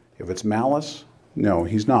fine. If it's malice, no,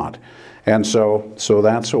 he's not. And so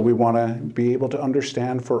that's what we want to be able to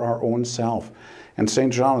understand for our own self. And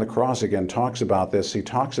St. John of the Cross again talks about this. He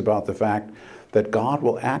talks about the fact that God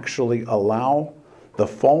will actually allow the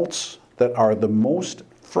faults that are the most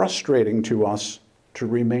frustrating to us to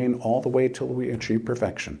remain all the way till we achieve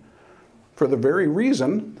perfection. For the very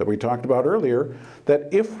reason that we talked about earlier, that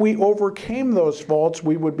if we overcame those faults,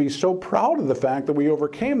 we would be so proud of the fact that we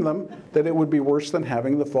overcame them that it would be worse than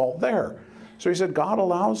having the fault there. So he said God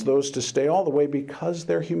allows those to stay all the way because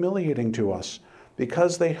they're humiliating to us,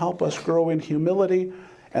 because they help us grow in humility,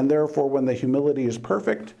 and therefore when the humility is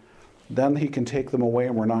perfect, then he can take them away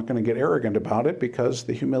and we're not going to get arrogant about it because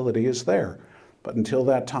the humility is there. But until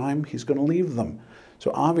that time, he's going to leave them.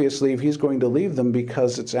 So obviously, if he's going to leave them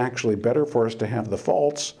because it's actually better for us to have the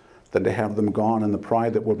faults than to have them gone and the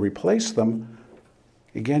pride that would replace them,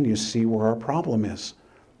 again, you see where our problem is.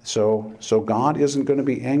 So God isn't going to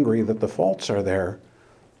be angry that the faults are there.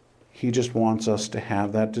 He just wants us to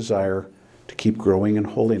have that desire to keep growing in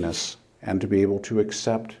holiness and to be able to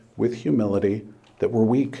accept with humility that we're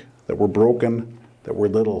weak, that we're broken, that we're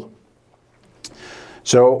little.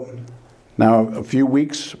 So now a few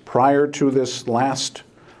weeks prior to this last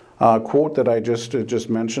quote that I just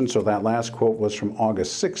mentioned, so that last quote was from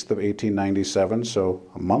August 6th of 1897, so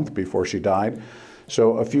a month before she died.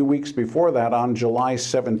 So a few weeks before that, on July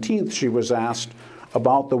 17th, she was asked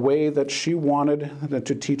about the way that she wanted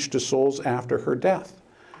to teach to souls after her death.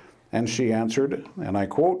 And she answered, and I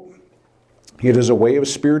quote, "It is a way of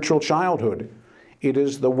spiritual childhood, It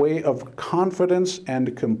is the way of confidence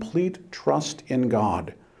and complete trust in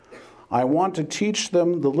God. I want to teach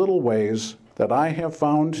them the little ways that I have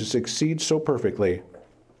found to succeed so perfectly,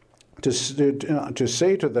 to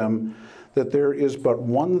say to them that there is but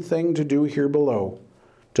one thing to do here below,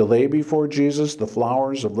 to lay before Jesus the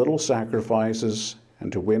flowers of little sacrifices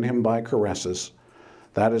and to win him by caresses.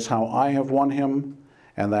 That is how I have won him,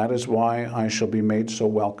 and that is why I shall be made so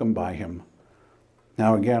welcome by him.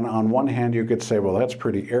 Now again, on one hand you could say, well, that's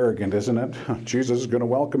pretty arrogant, isn't it? Jesus is going to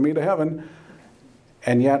welcome me to heaven.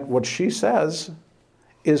 And yet what she says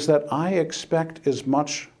is that I expect as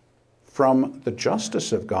much from the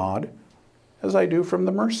justice of God as I do from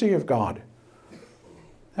the mercy of God.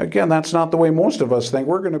 Again, that's not the way most of us think.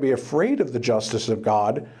 We're going to be afraid of the justice of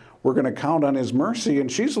God. We're going to count on his mercy.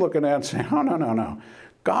 And she's looking at it and saying, oh, no.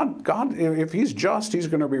 God, if he's just, he's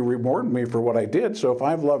going to be rewarding me for what I did. So if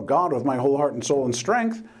I've loved God with my whole heart and soul and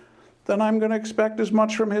strength, then I'm going to expect as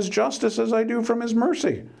much from his justice as I do from his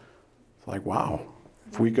mercy. It's like, wow,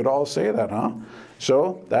 if we could all say that, huh?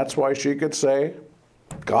 So that's why she could say,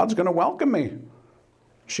 God's going to welcome me.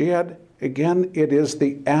 She had, again, it is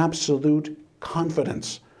the absolute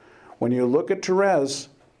confidence. When you look at Therese,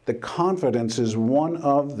 the confidence is one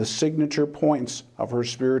of the signature points of her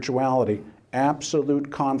spirituality.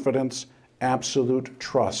 Absolute confidence, absolute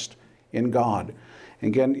trust in God.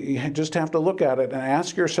 Again, you just have to look at it and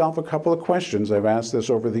ask yourself a couple of questions. I've asked this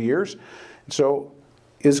over the years. So,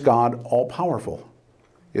 is God all-powerful?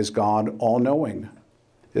 Is God all-knowing?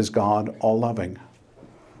 Is God all-loving?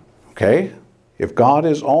 Okay? If God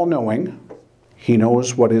is all-knowing, he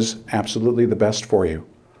knows what is absolutely the best for you.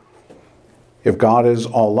 If God is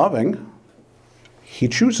all-loving, he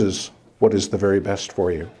chooses what is the very best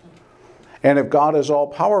for you. And if God is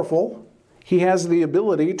all-powerful, he has the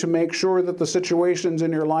ability to make sure that the situations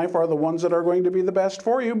in your life are the ones that are going to be the best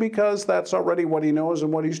for you, because that's already what he knows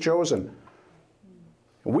and what he's chosen.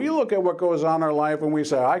 We look at what goes on in our life and we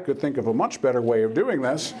say, I could think of a much better way of doing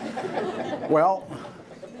this. Well,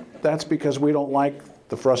 that's because we don't like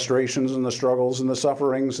the frustrations and the struggles and the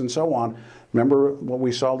sufferings and so on. Remember what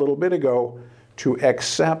we saw a little bit ago, to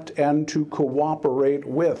accept and to cooperate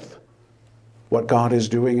with what God is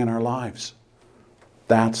doing in our lives.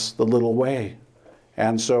 That's the little way.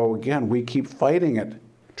 And so again, we keep fighting it.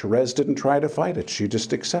 Therese didn't try to fight it. She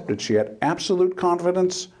just accepted. She had absolute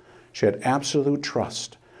confidence. She had absolute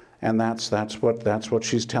trust. And that's what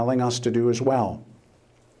she's telling us to do as well.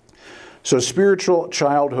 So spiritual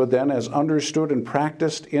childhood then, as understood and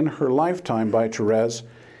practiced in her lifetime by Therese,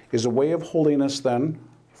 is a way of holiness then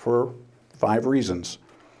for 5 reasons.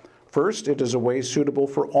 First, it is a way suitable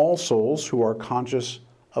for all souls who are conscious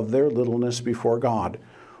of their littleness before God,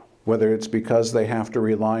 whether it's because they have to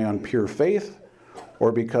rely on pure faith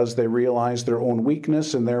or because they realize their own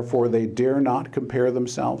weakness and therefore they dare not compare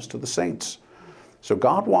themselves to the saints. So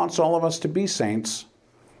God wants all of us to be saints,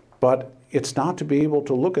 but it's not to be able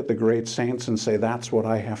to look at the great saints and say, that's what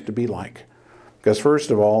I have to be like. Because first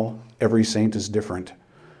of all, every saint is different.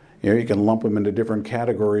 You can lump them into different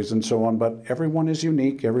categories and so on, but everyone is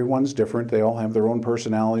unique, everyone's different, they all have their own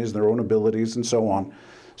personalities, their own abilities and so on.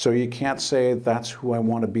 So you can't say that's who I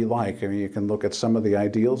want to be like. I mean, you can look at some of the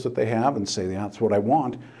ideals that they have and say that's what I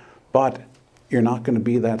want, but you're not going to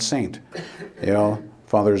be that saint.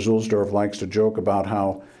 Father Zulsdorf likes to joke about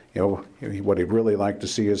how, what he'd really like to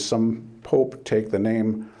see is some pope take the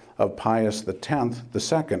name of Pius X, the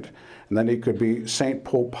second, and then he could be Saint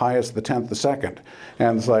Pope Pius X, the second.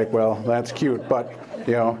 And it's like, well, that's cute, but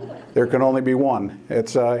there can only be one.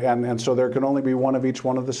 It's and so there can only be one of each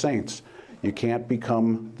one of the saints. You can't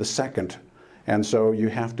become the second, and so you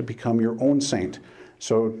have to become your own saint.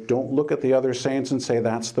 So don't look at the other saints and say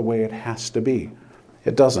that's the way it has to be.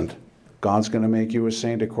 It doesn't. God's going to make you a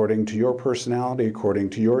saint according to your personality, according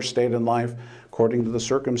to your state in life, according to the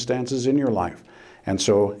circumstances in your life. And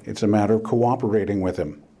so it's a matter of cooperating with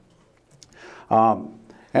him.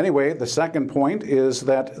 Anyway, the second point is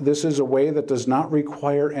that this is a way that does not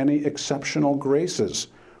require any exceptional graces,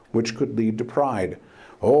 which could lead to pride.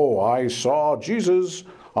 Oh, I saw Jesus.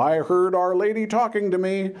 I heard Our Lady talking to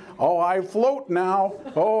me. Oh, I float now.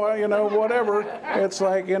 Oh, whatever. It's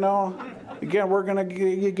like, again, we're going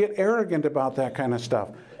to get arrogant about that kind of stuff.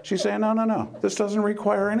 She's saying, no. This doesn't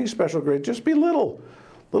require any special grace. Just be little.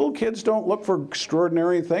 Little kids don't look for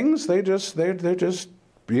extraordinary things. They're just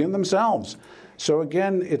being themselves. So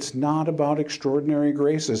again, it's not about extraordinary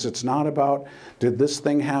graces. It's not about, did this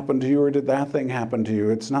thing happen to you or did that thing happen to you?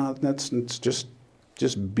 It's not. It's just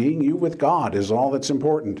being you with God is all that's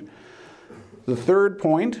important. The third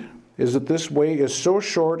point is that this way is so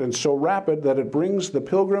short and so rapid that it brings the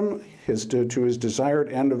pilgrim to his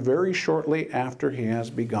desired end very shortly after he has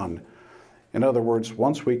begun. In other words,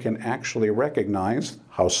 once we can actually recognize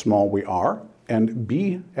how small we are and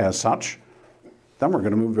be as such, then we're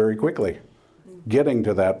going to move very quickly. Getting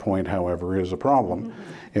to that point, however, is a problem.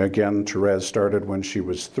 Again, Therese started when she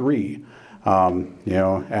was 3.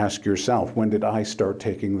 Ask yourself, when did I start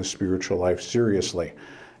taking the spiritual life seriously?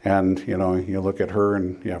 And, you look at her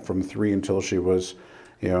and, from 3 until she was,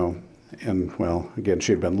 again,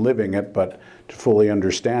 she'd been living it, but to fully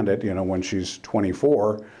understand it, when she's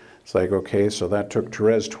 24, it's like, okay, so that took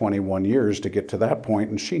Therese 21 years to get to that point,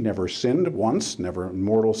 and she never sinned once, never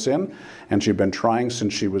mortal sin, and she'd been trying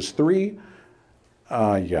since she was 3.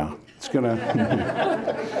 It's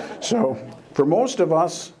gonna. So, for most of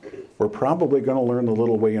us, we're probably going to learn the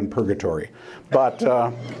little way in purgatory,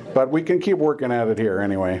 but we can keep working at it here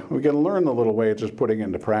anyway. We can learn the little way, just putting it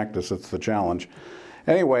into practice. It's the challenge.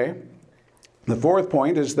 Anyway, the fourth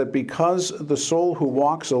point is that because the soul who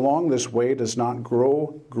walks along this way does not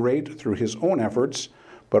grow great through his own efforts,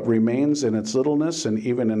 but remains in its littleness and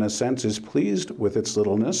even in a sense is pleased with its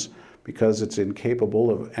littleness because it's incapable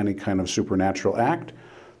of any kind of supernatural act,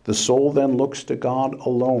 the soul then looks to God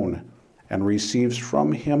alone and receives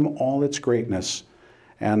from him all its greatness,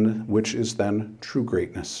 and which is then true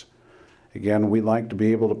greatness. Again, we like to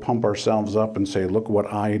be able to pump ourselves up and say, look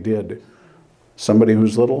what I did. Somebody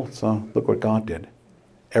who's little, so look what God did.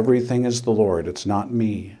 Everything is the Lord, it's not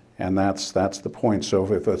me. And that's the point.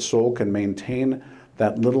 So if a soul can maintain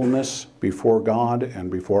that littleness before God and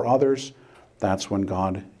before others, that's when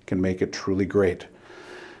God can make it truly great.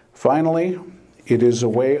 Finally, it is a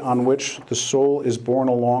way on which the soul is borne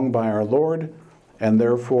along by our Lord and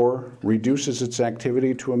therefore reduces its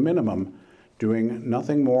activity to a minimum, doing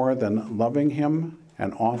nothing more than loving him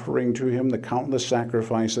and offering to him the countless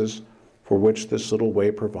sacrifices for which this little way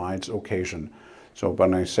provides occasion. So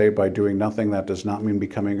when I say by doing nothing, that does not mean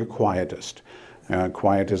becoming a quietist.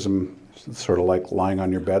 Quietism is sort of like lying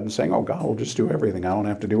on your bed and saying, oh, God will just do everything. I don't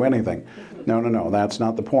have to do anything. No, that's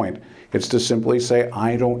not the point. It's to simply say,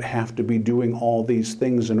 I don't have to be doing all these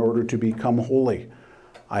things in order to become holy.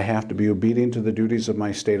 I have to be obedient to the duties of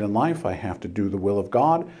my state in life. I have to do the will of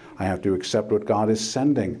God. I have to accept what God is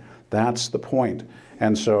sending. That's the point.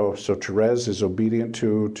 And so Therese is obedient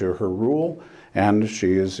to her rule, and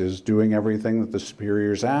she is doing everything that the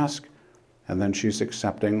superiors ask, and then she's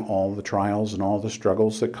accepting all the trials and all the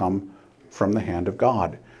struggles that come from the hand of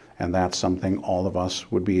God. And that's something all of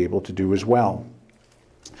us would be able to do as well.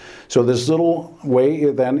 So this little way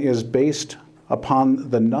then is based upon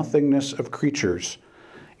the nothingness of creatures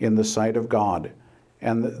in the sight of God,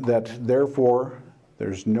 and that therefore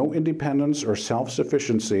there's no independence or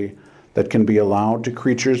self-sufficiency that can be allowed to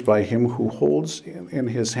creatures by him who holds in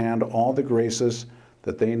his hand all the graces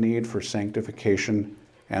that they need for sanctification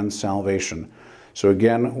and salvation. So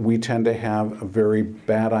again, we tend to have a very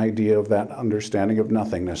bad idea of that understanding of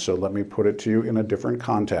nothingness. So let me put it to you in a different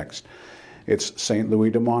context. It's St. Louis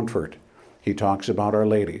de Montfort. He talks about Our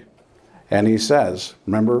Lady. And he says,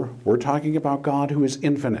 remember, we're talking about God who is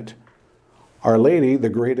infinite. Our Lady, the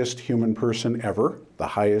greatest human person ever, the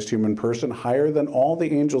highest human person, higher than all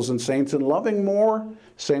the angels and saints, and loving more,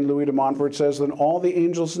 St. Louis de Montfort says, than all the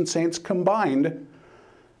angels and saints combined,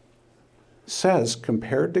 says,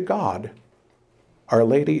 compared to God, Our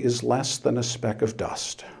Lady is less than a speck of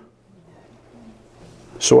dust.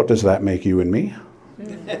 So what does that make you and me?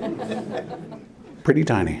 Pretty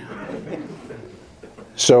tiny.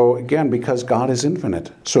 So again, because God is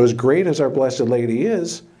infinite. So as great as our Blessed Lady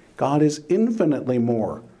is, God is infinitely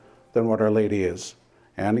more than what Our Lady is.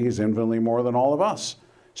 And he's infinitely more than all of us.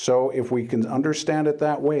 So if we can understand it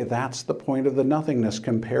that way, that's the point of the nothingness.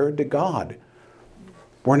 Compared to God,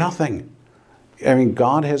 we're nothing. I mean,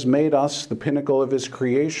 God has made us the pinnacle of his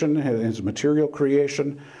creation, his material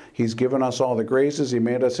creation. He's given us all the graces. He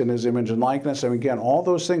made us in his image and likeness. And again, all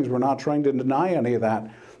those things, we're not trying to deny any of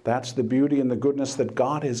that. That's the beauty and the goodness that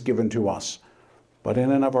God has given to us. But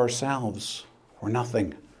in and of ourselves, we're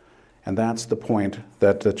nothing. And that's the point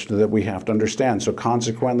that we have to understand. So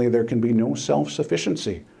consequently, there can be no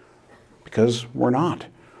self-sufficiency because we're not.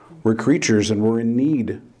 We're creatures and we're in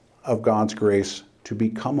need of God's grace to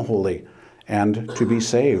become holy and to be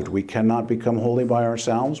saved. We cannot become holy by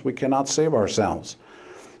ourselves. We cannot save ourselves.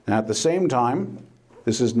 And at the same time,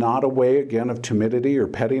 this is not a way, again, of timidity or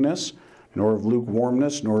pettiness, nor of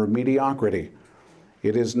lukewarmness, nor of mediocrity.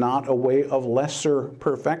 It is not a way of lesser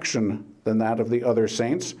perfection than that of the other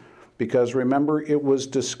saints, because remember, it was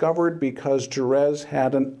discovered because Therese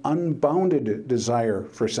had an unbounded desire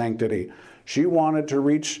for sanctity. She wanted to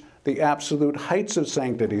reach the absolute heights of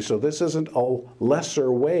sanctity. So this isn't a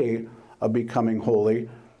lesser way of becoming holy.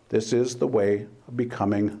 This is the way of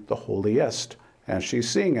becoming the holiest, as she's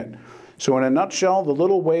seeing it. So in a nutshell, the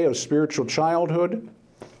little way of spiritual childhood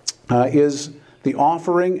is the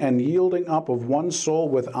offering and yielding up of one's soul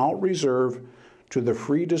without reserve to the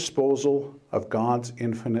free disposal of God's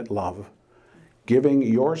infinite love, giving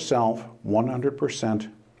yourself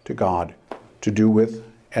 100% to God to do with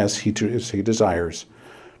as he desires.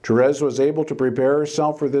 Therese was able to prepare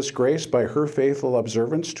herself for this grace by her faithful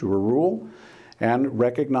observance to her rule and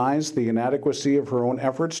recognize the inadequacy of her own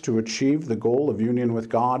efforts to achieve the goal of union with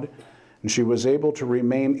God. And she was able to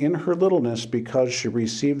remain in her littleness because she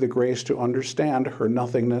received the grace to understand her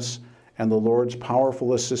nothingness and the Lord's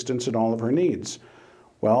powerful assistance in all of her needs.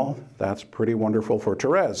 Well, that's pretty wonderful for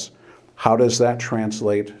Therese. How does that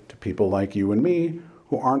translate to people like you and me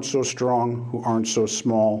who aren't so strong, who aren't so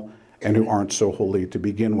small, and who aren't so holy to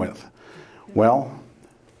begin with? Well,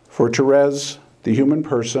 for Therese, the human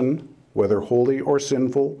person, whether holy or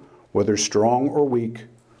sinful, whether strong or weak,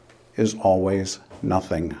 is always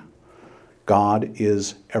nothing. God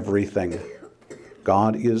is everything.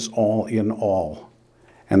 God is all in all.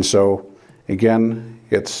 And so, again,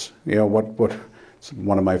 it's, it's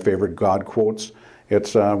one of my favorite God quotes.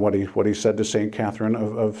 It's what he said to St. Catherine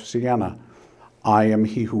of Siena. I am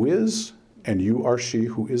he who is, and you are she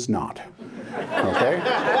who is not. Okay?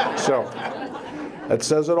 So, that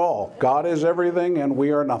says it all. God is everything, and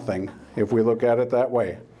we are nothing, if we look at it that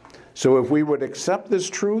way. So if we would accept this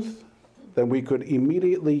truth, then we could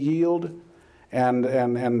immediately yield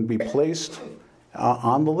and be placed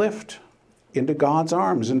on the lift into God's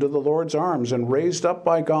arms, into the Lord's arms, and raised up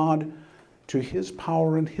by God to his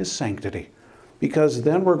power and his sanctity. Because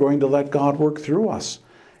then we're going to let God work through us.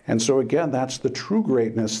 And so again, that's the true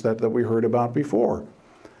greatness that we heard about before.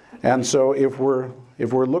 And so if we're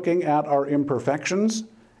looking at our imperfections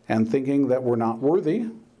and thinking that we're not worthy,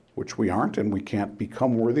 which we aren't, and we can't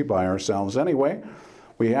become worthy by ourselves anyway,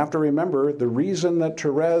 we have to remember the reason that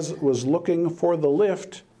Therese was looking for the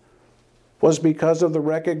lift was because of the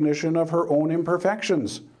recognition of her own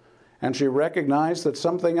imperfections. And she recognized that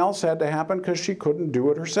something else had to happen because she couldn't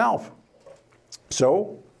do it herself.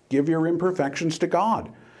 So, give your imperfections to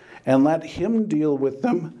God and let him deal with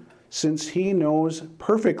them, since he knows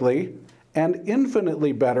perfectly and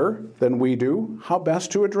infinitely better than we do how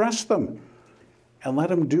best to address them. And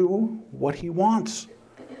let him do what he wants.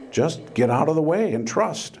 Just get out of the way and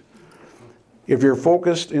trust. If you're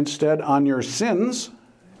focused instead on your sins,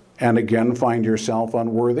 and again find yourself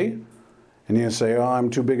unworthy, and you say, oh, I'm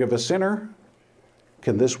too big of a sinner,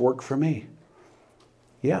 can this work for me?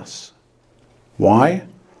 Yes. Why?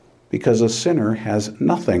 Because a sinner has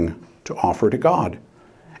nothing to offer to God,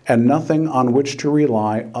 and nothing on which to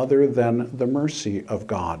rely other than the mercy of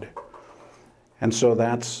God. And so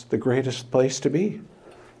that's the greatest place to be.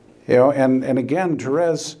 And again,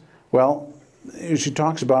 Therese, well, she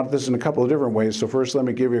talks about this in a couple of different ways. So first, let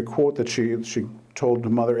me give you a quote that she told to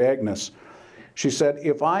Mother Agnes. She said,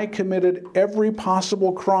 if I committed every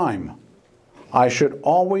possible crime, I should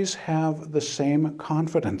always have the same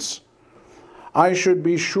confidence. I should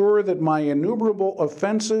be sure that my innumerable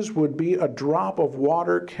offenses would be a drop of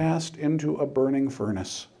water cast into a burning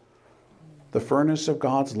furnace. The furnace of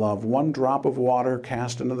God's love, one drop of water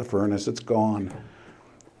cast into the furnace, it's gone.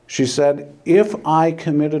 She said, if I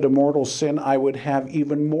committed a mortal sin, I would have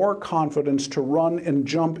even more confidence to run and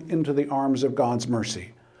jump into the arms of God's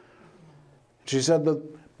mercy. She said, the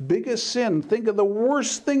biggest sin, think of the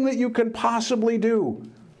worst thing that you can possibly do.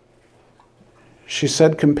 She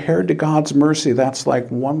said, compared to God's mercy, that's like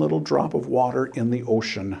one little drop of water in the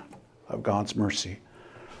ocean of God's mercy.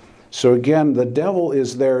 So again, the devil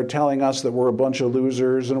is there telling us that we're a bunch of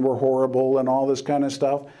losers and we're horrible and all this kind of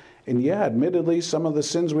stuff. And yeah, admittedly, some of the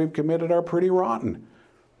sins we've committed are pretty rotten.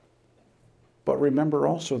 But remember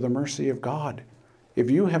also the mercy of God.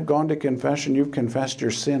 If you have gone to confession, you've confessed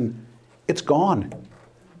your sin, it's gone.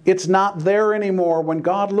 It's not there anymore. When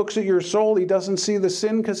God looks at your soul, he doesn't see the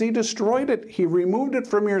sin because he destroyed it. He removed it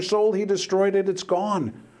from your soul. He destroyed it. It's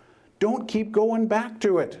gone. Don't keep going back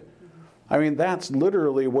to it. I mean, that's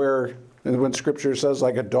literally where, when Scripture says,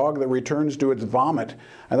 like a dog that returns to its vomit.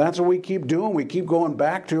 And that's what we keep doing. We keep going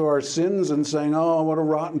back to our sins and saying, oh, what a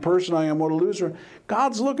rotten person I am, what a loser.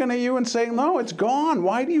 God's looking at you and saying, no, it's gone.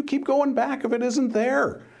 Why do you keep going back if it isn't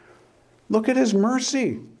there? Look at his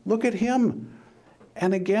mercy. Look at him.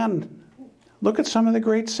 And again, look at some of the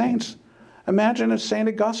great saints. Imagine if St.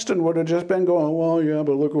 Augustine would have just been going, well, yeah,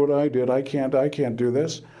 but look what I did. I can't do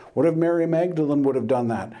this. What if Mary Magdalene would have done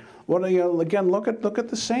that? Again, look at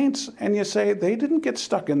the saints, and you say they didn't get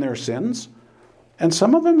stuck in their sins. And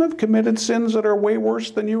some of them have committed sins that are way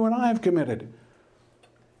worse than you and I have committed.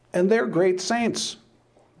 And they're great saints.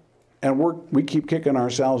 And we keep kicking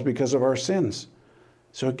ourselves because of our sins.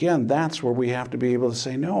 So again, that's where we have to be able to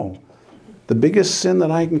say, no, the biggest sin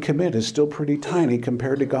that I can commit is still pretty tiny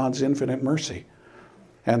compared to God's infinite mercy.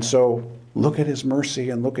 And so look at his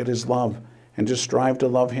mercy and look at his love and just strive to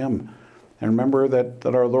love him. And remember that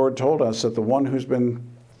our Lord told us that the one who's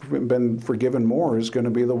been forgiven more is going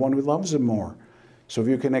to be the one who loves him more. So if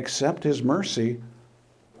you can accept his mercy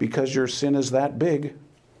because your sin is that big,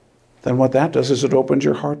 then what that does is it opens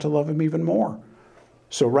your heart to love him even more.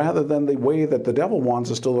 So rather than the way that the devil wants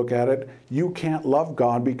us to look at it, you can't love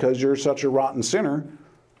God because you're such a rotten sinner,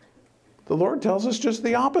 the Lord tells us just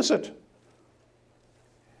the opposite.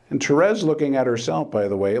 And Therese, looking at herself, by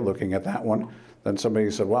the way, looking at that one, then somebody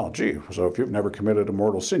said, well, gee, so if you've never committed a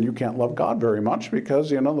mortal sin, you can't love God very much because,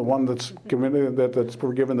 the one that's committed, that's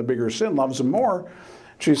forgiven the bigger sin loves him more.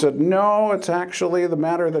 She said, no, it's actually the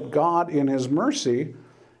matter that God in his mercy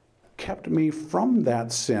kept me from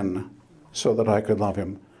that sin so that I could love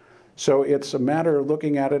him. So it's a matter of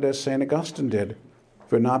looking at it as St. Augustine did.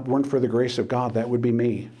 If it weren't for the grace of God, that would be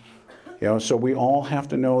me. So we all have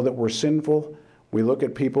to know that we're sinful. We look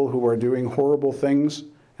at people who are doing horrible things,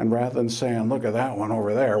 and rather than saying, look at that one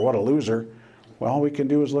over there, what a loser, well, all we can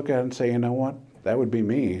do is look at it and say, you know what? That would be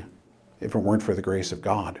me if it weren't for the grace of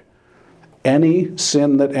God. Any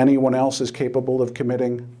sin that anyone else is capable of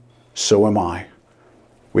committing, so am I.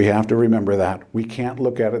 We have to remember that. We can't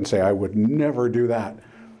look at it and say, I would never do that.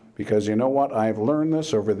 Because you know what? I've learned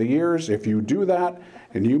this over the years. If you do that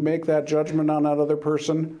and you make that judgment on that other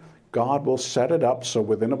person, God will set it up so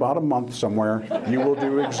within about a month somewhere, you will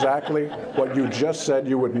do exactly what you just said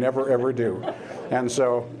you would never, ever do. And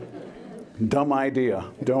so, dumb idea.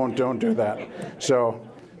 Don't do that. So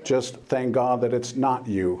just thank God that it's not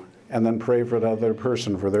you, and then pray for the other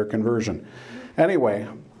person for their conversion. Anyway,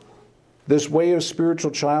 this way of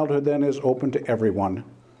spiritual childhood then is open to everyone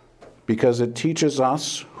because it teaches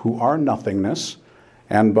us who are nothingness.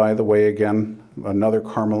 And by the way, again, another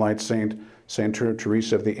Carmelite saint, St.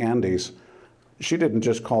 Teresa of the Andes, she didn't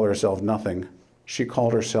just call herself nothing. She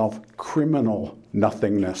called herself criminal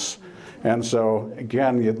nothingness. And so,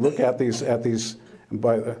 again, you look at these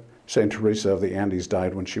St. Teresa of the Andes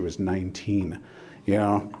died when she was 19.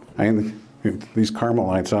 These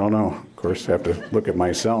Carmelites, I don't know. Of course, I have to look at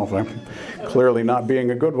myself. I'm clearly not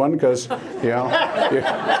being a good one because, you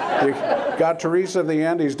got Teresa of the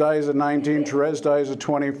Andes dies at 19, Therese dies at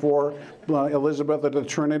 24, Elizabeth of the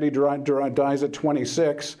Trinity dies at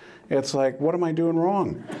 26. It's like, what am I doing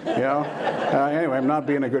wrong? Anyway, I'm not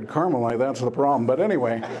being a good Carmelite. That's the problem. But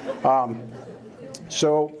anyway,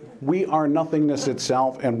 so we are nothingness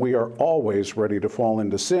itself, and we are always ready to fall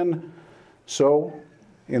into sin. So,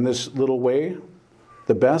 in this little way,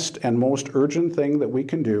 the best and most urgent thing that we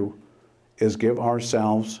can do is give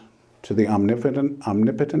ourselves to the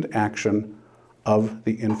omnipotent action of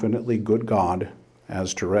the infinitely good God,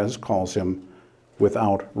 as Therese calls him,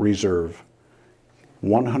 without reserve.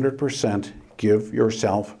 100% give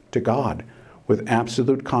yourself to God with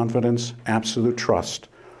absolute confidence, absolute trust.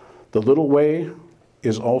 The little way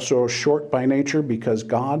is also short by nature because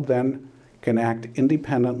God then can act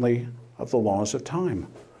independently of the laws of time.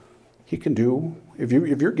 He can do, if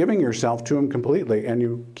you're giving yourself to him completely, and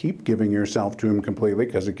you keep giving yourself to him completely,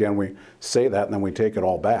 because again, we say that and then we take it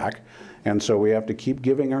all back, and so we have to keep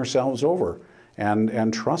giving ourselves over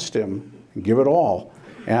and trust him, give it all,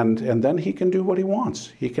 and then he can do what he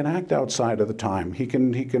wants. He can act outside of the time. He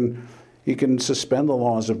can suspend the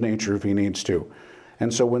laws of nature if he needs to.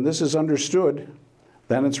 And so when this is understood,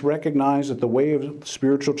 then it's recognized that the way of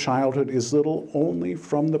spiritual childhood is little only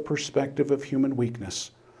from the perspective of human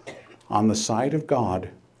weakness. On the side of God,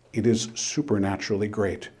 it is supernaturally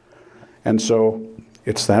great. And so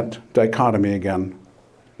it's that dichotomy again.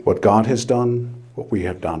 What God has done, what we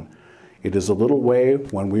have done. It is a little way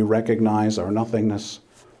when we recognize our nothingness.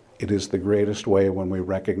 It is the greatest way when we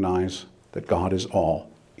recognize that God is all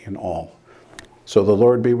in all. So the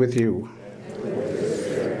Lord be with you.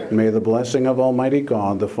 May the blessing of Almighty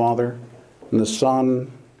God, the Father, and the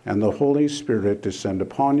Son, and the Holy Spirit descend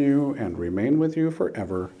upon you and remain with you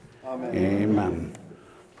forever. Amen. Amen.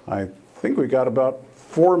 I think we got about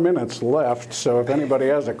 4 minutes left, so if anybody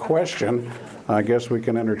has a question, I guess we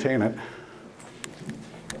can entertain it.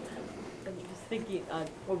 I'm just thinking,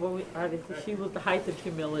 obviously she was the height of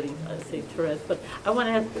humility, St. Therese, but I want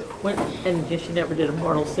to ask, and she never did a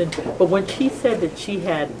mortal sin, but when she said that she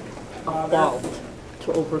had a fault,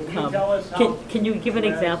 to overcome. tell us how Can you give an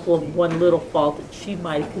example of one little fault that she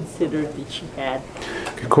might have considered that she had?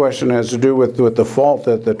 The question has to do with the fault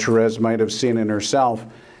that Therese might have seen in herself.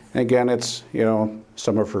 And again, it's,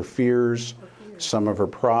 some of her fears, some of her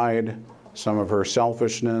pride, some of her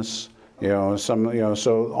selfishness,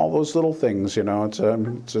 so all those little things,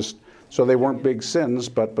 it's just, so they weren't big sins,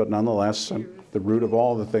 but nonetheless, the root of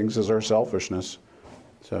all the things is our selfishness.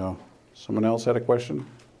 So, someone else had a question?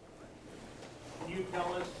 Can you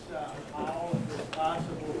tell us how it was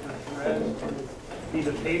possible for Therese to be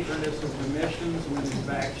the patroness of the missions when in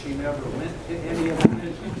fact she never went to any of the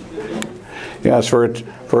missions? Yes, for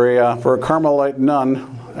a Carmelite nun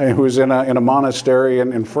who was in a monastery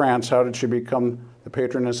in France, how did she become the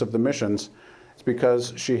patroness of the missions? It's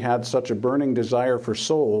because she had such a burning desire for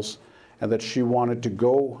souls and that she wanted to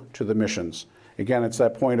go to the missions. Again, it's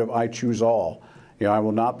that point of I choose all. I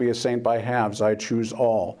will not be a saint by halves, I choose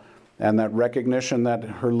all. And that recognition that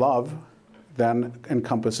her love then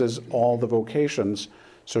encompasses all the vocations.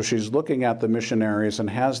 So she's looking at the missionaries and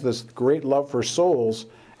has this great love for souls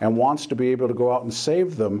and wants to be able to go out and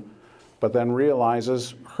save them, but then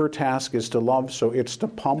realizes her task is to love, so it's to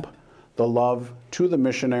pump the love to the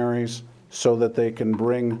missionaries so that they can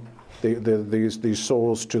bring these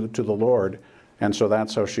souls to the Lord. And so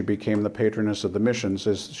that's how she became the patroness of the missions,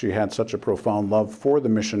 is she had such a profound love for the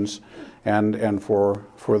missions and for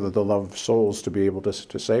the love of souls to be able to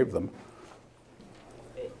save them.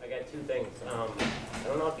 Hey, I got two things. I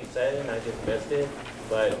don't know if you said it and I just missed it,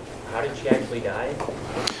 but how did she actually die?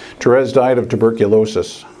 Therese died of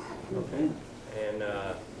tuberculosis. Okay. And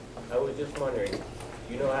I was just wondering, do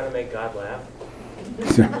you know how to make God laugh?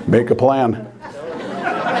 Make a plan.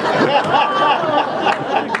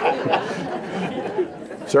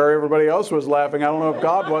 Sorry, everybody else was laughing. I don't know if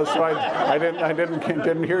God was, so I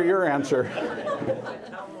didn't hear your answer.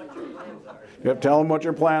 You have to tell him what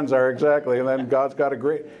your plans are, exactly. And then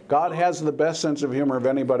God has the best sense of humor of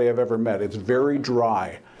anybody I've ever met. It's very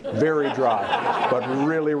dry, but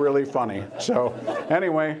really, really funny. So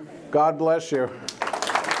anyway, God bless you.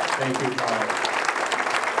 Thank you, Father.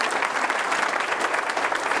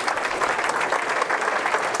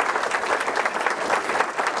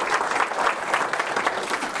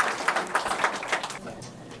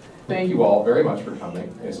 Thank you all very much for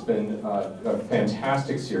coming. It's been a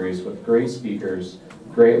fantastic series with great speakers,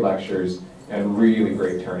 great lectures, and really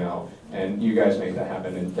great turnout. And you guys make that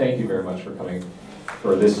happen. And thank you very much for coming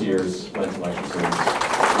for this year's Lenten Lecture Series.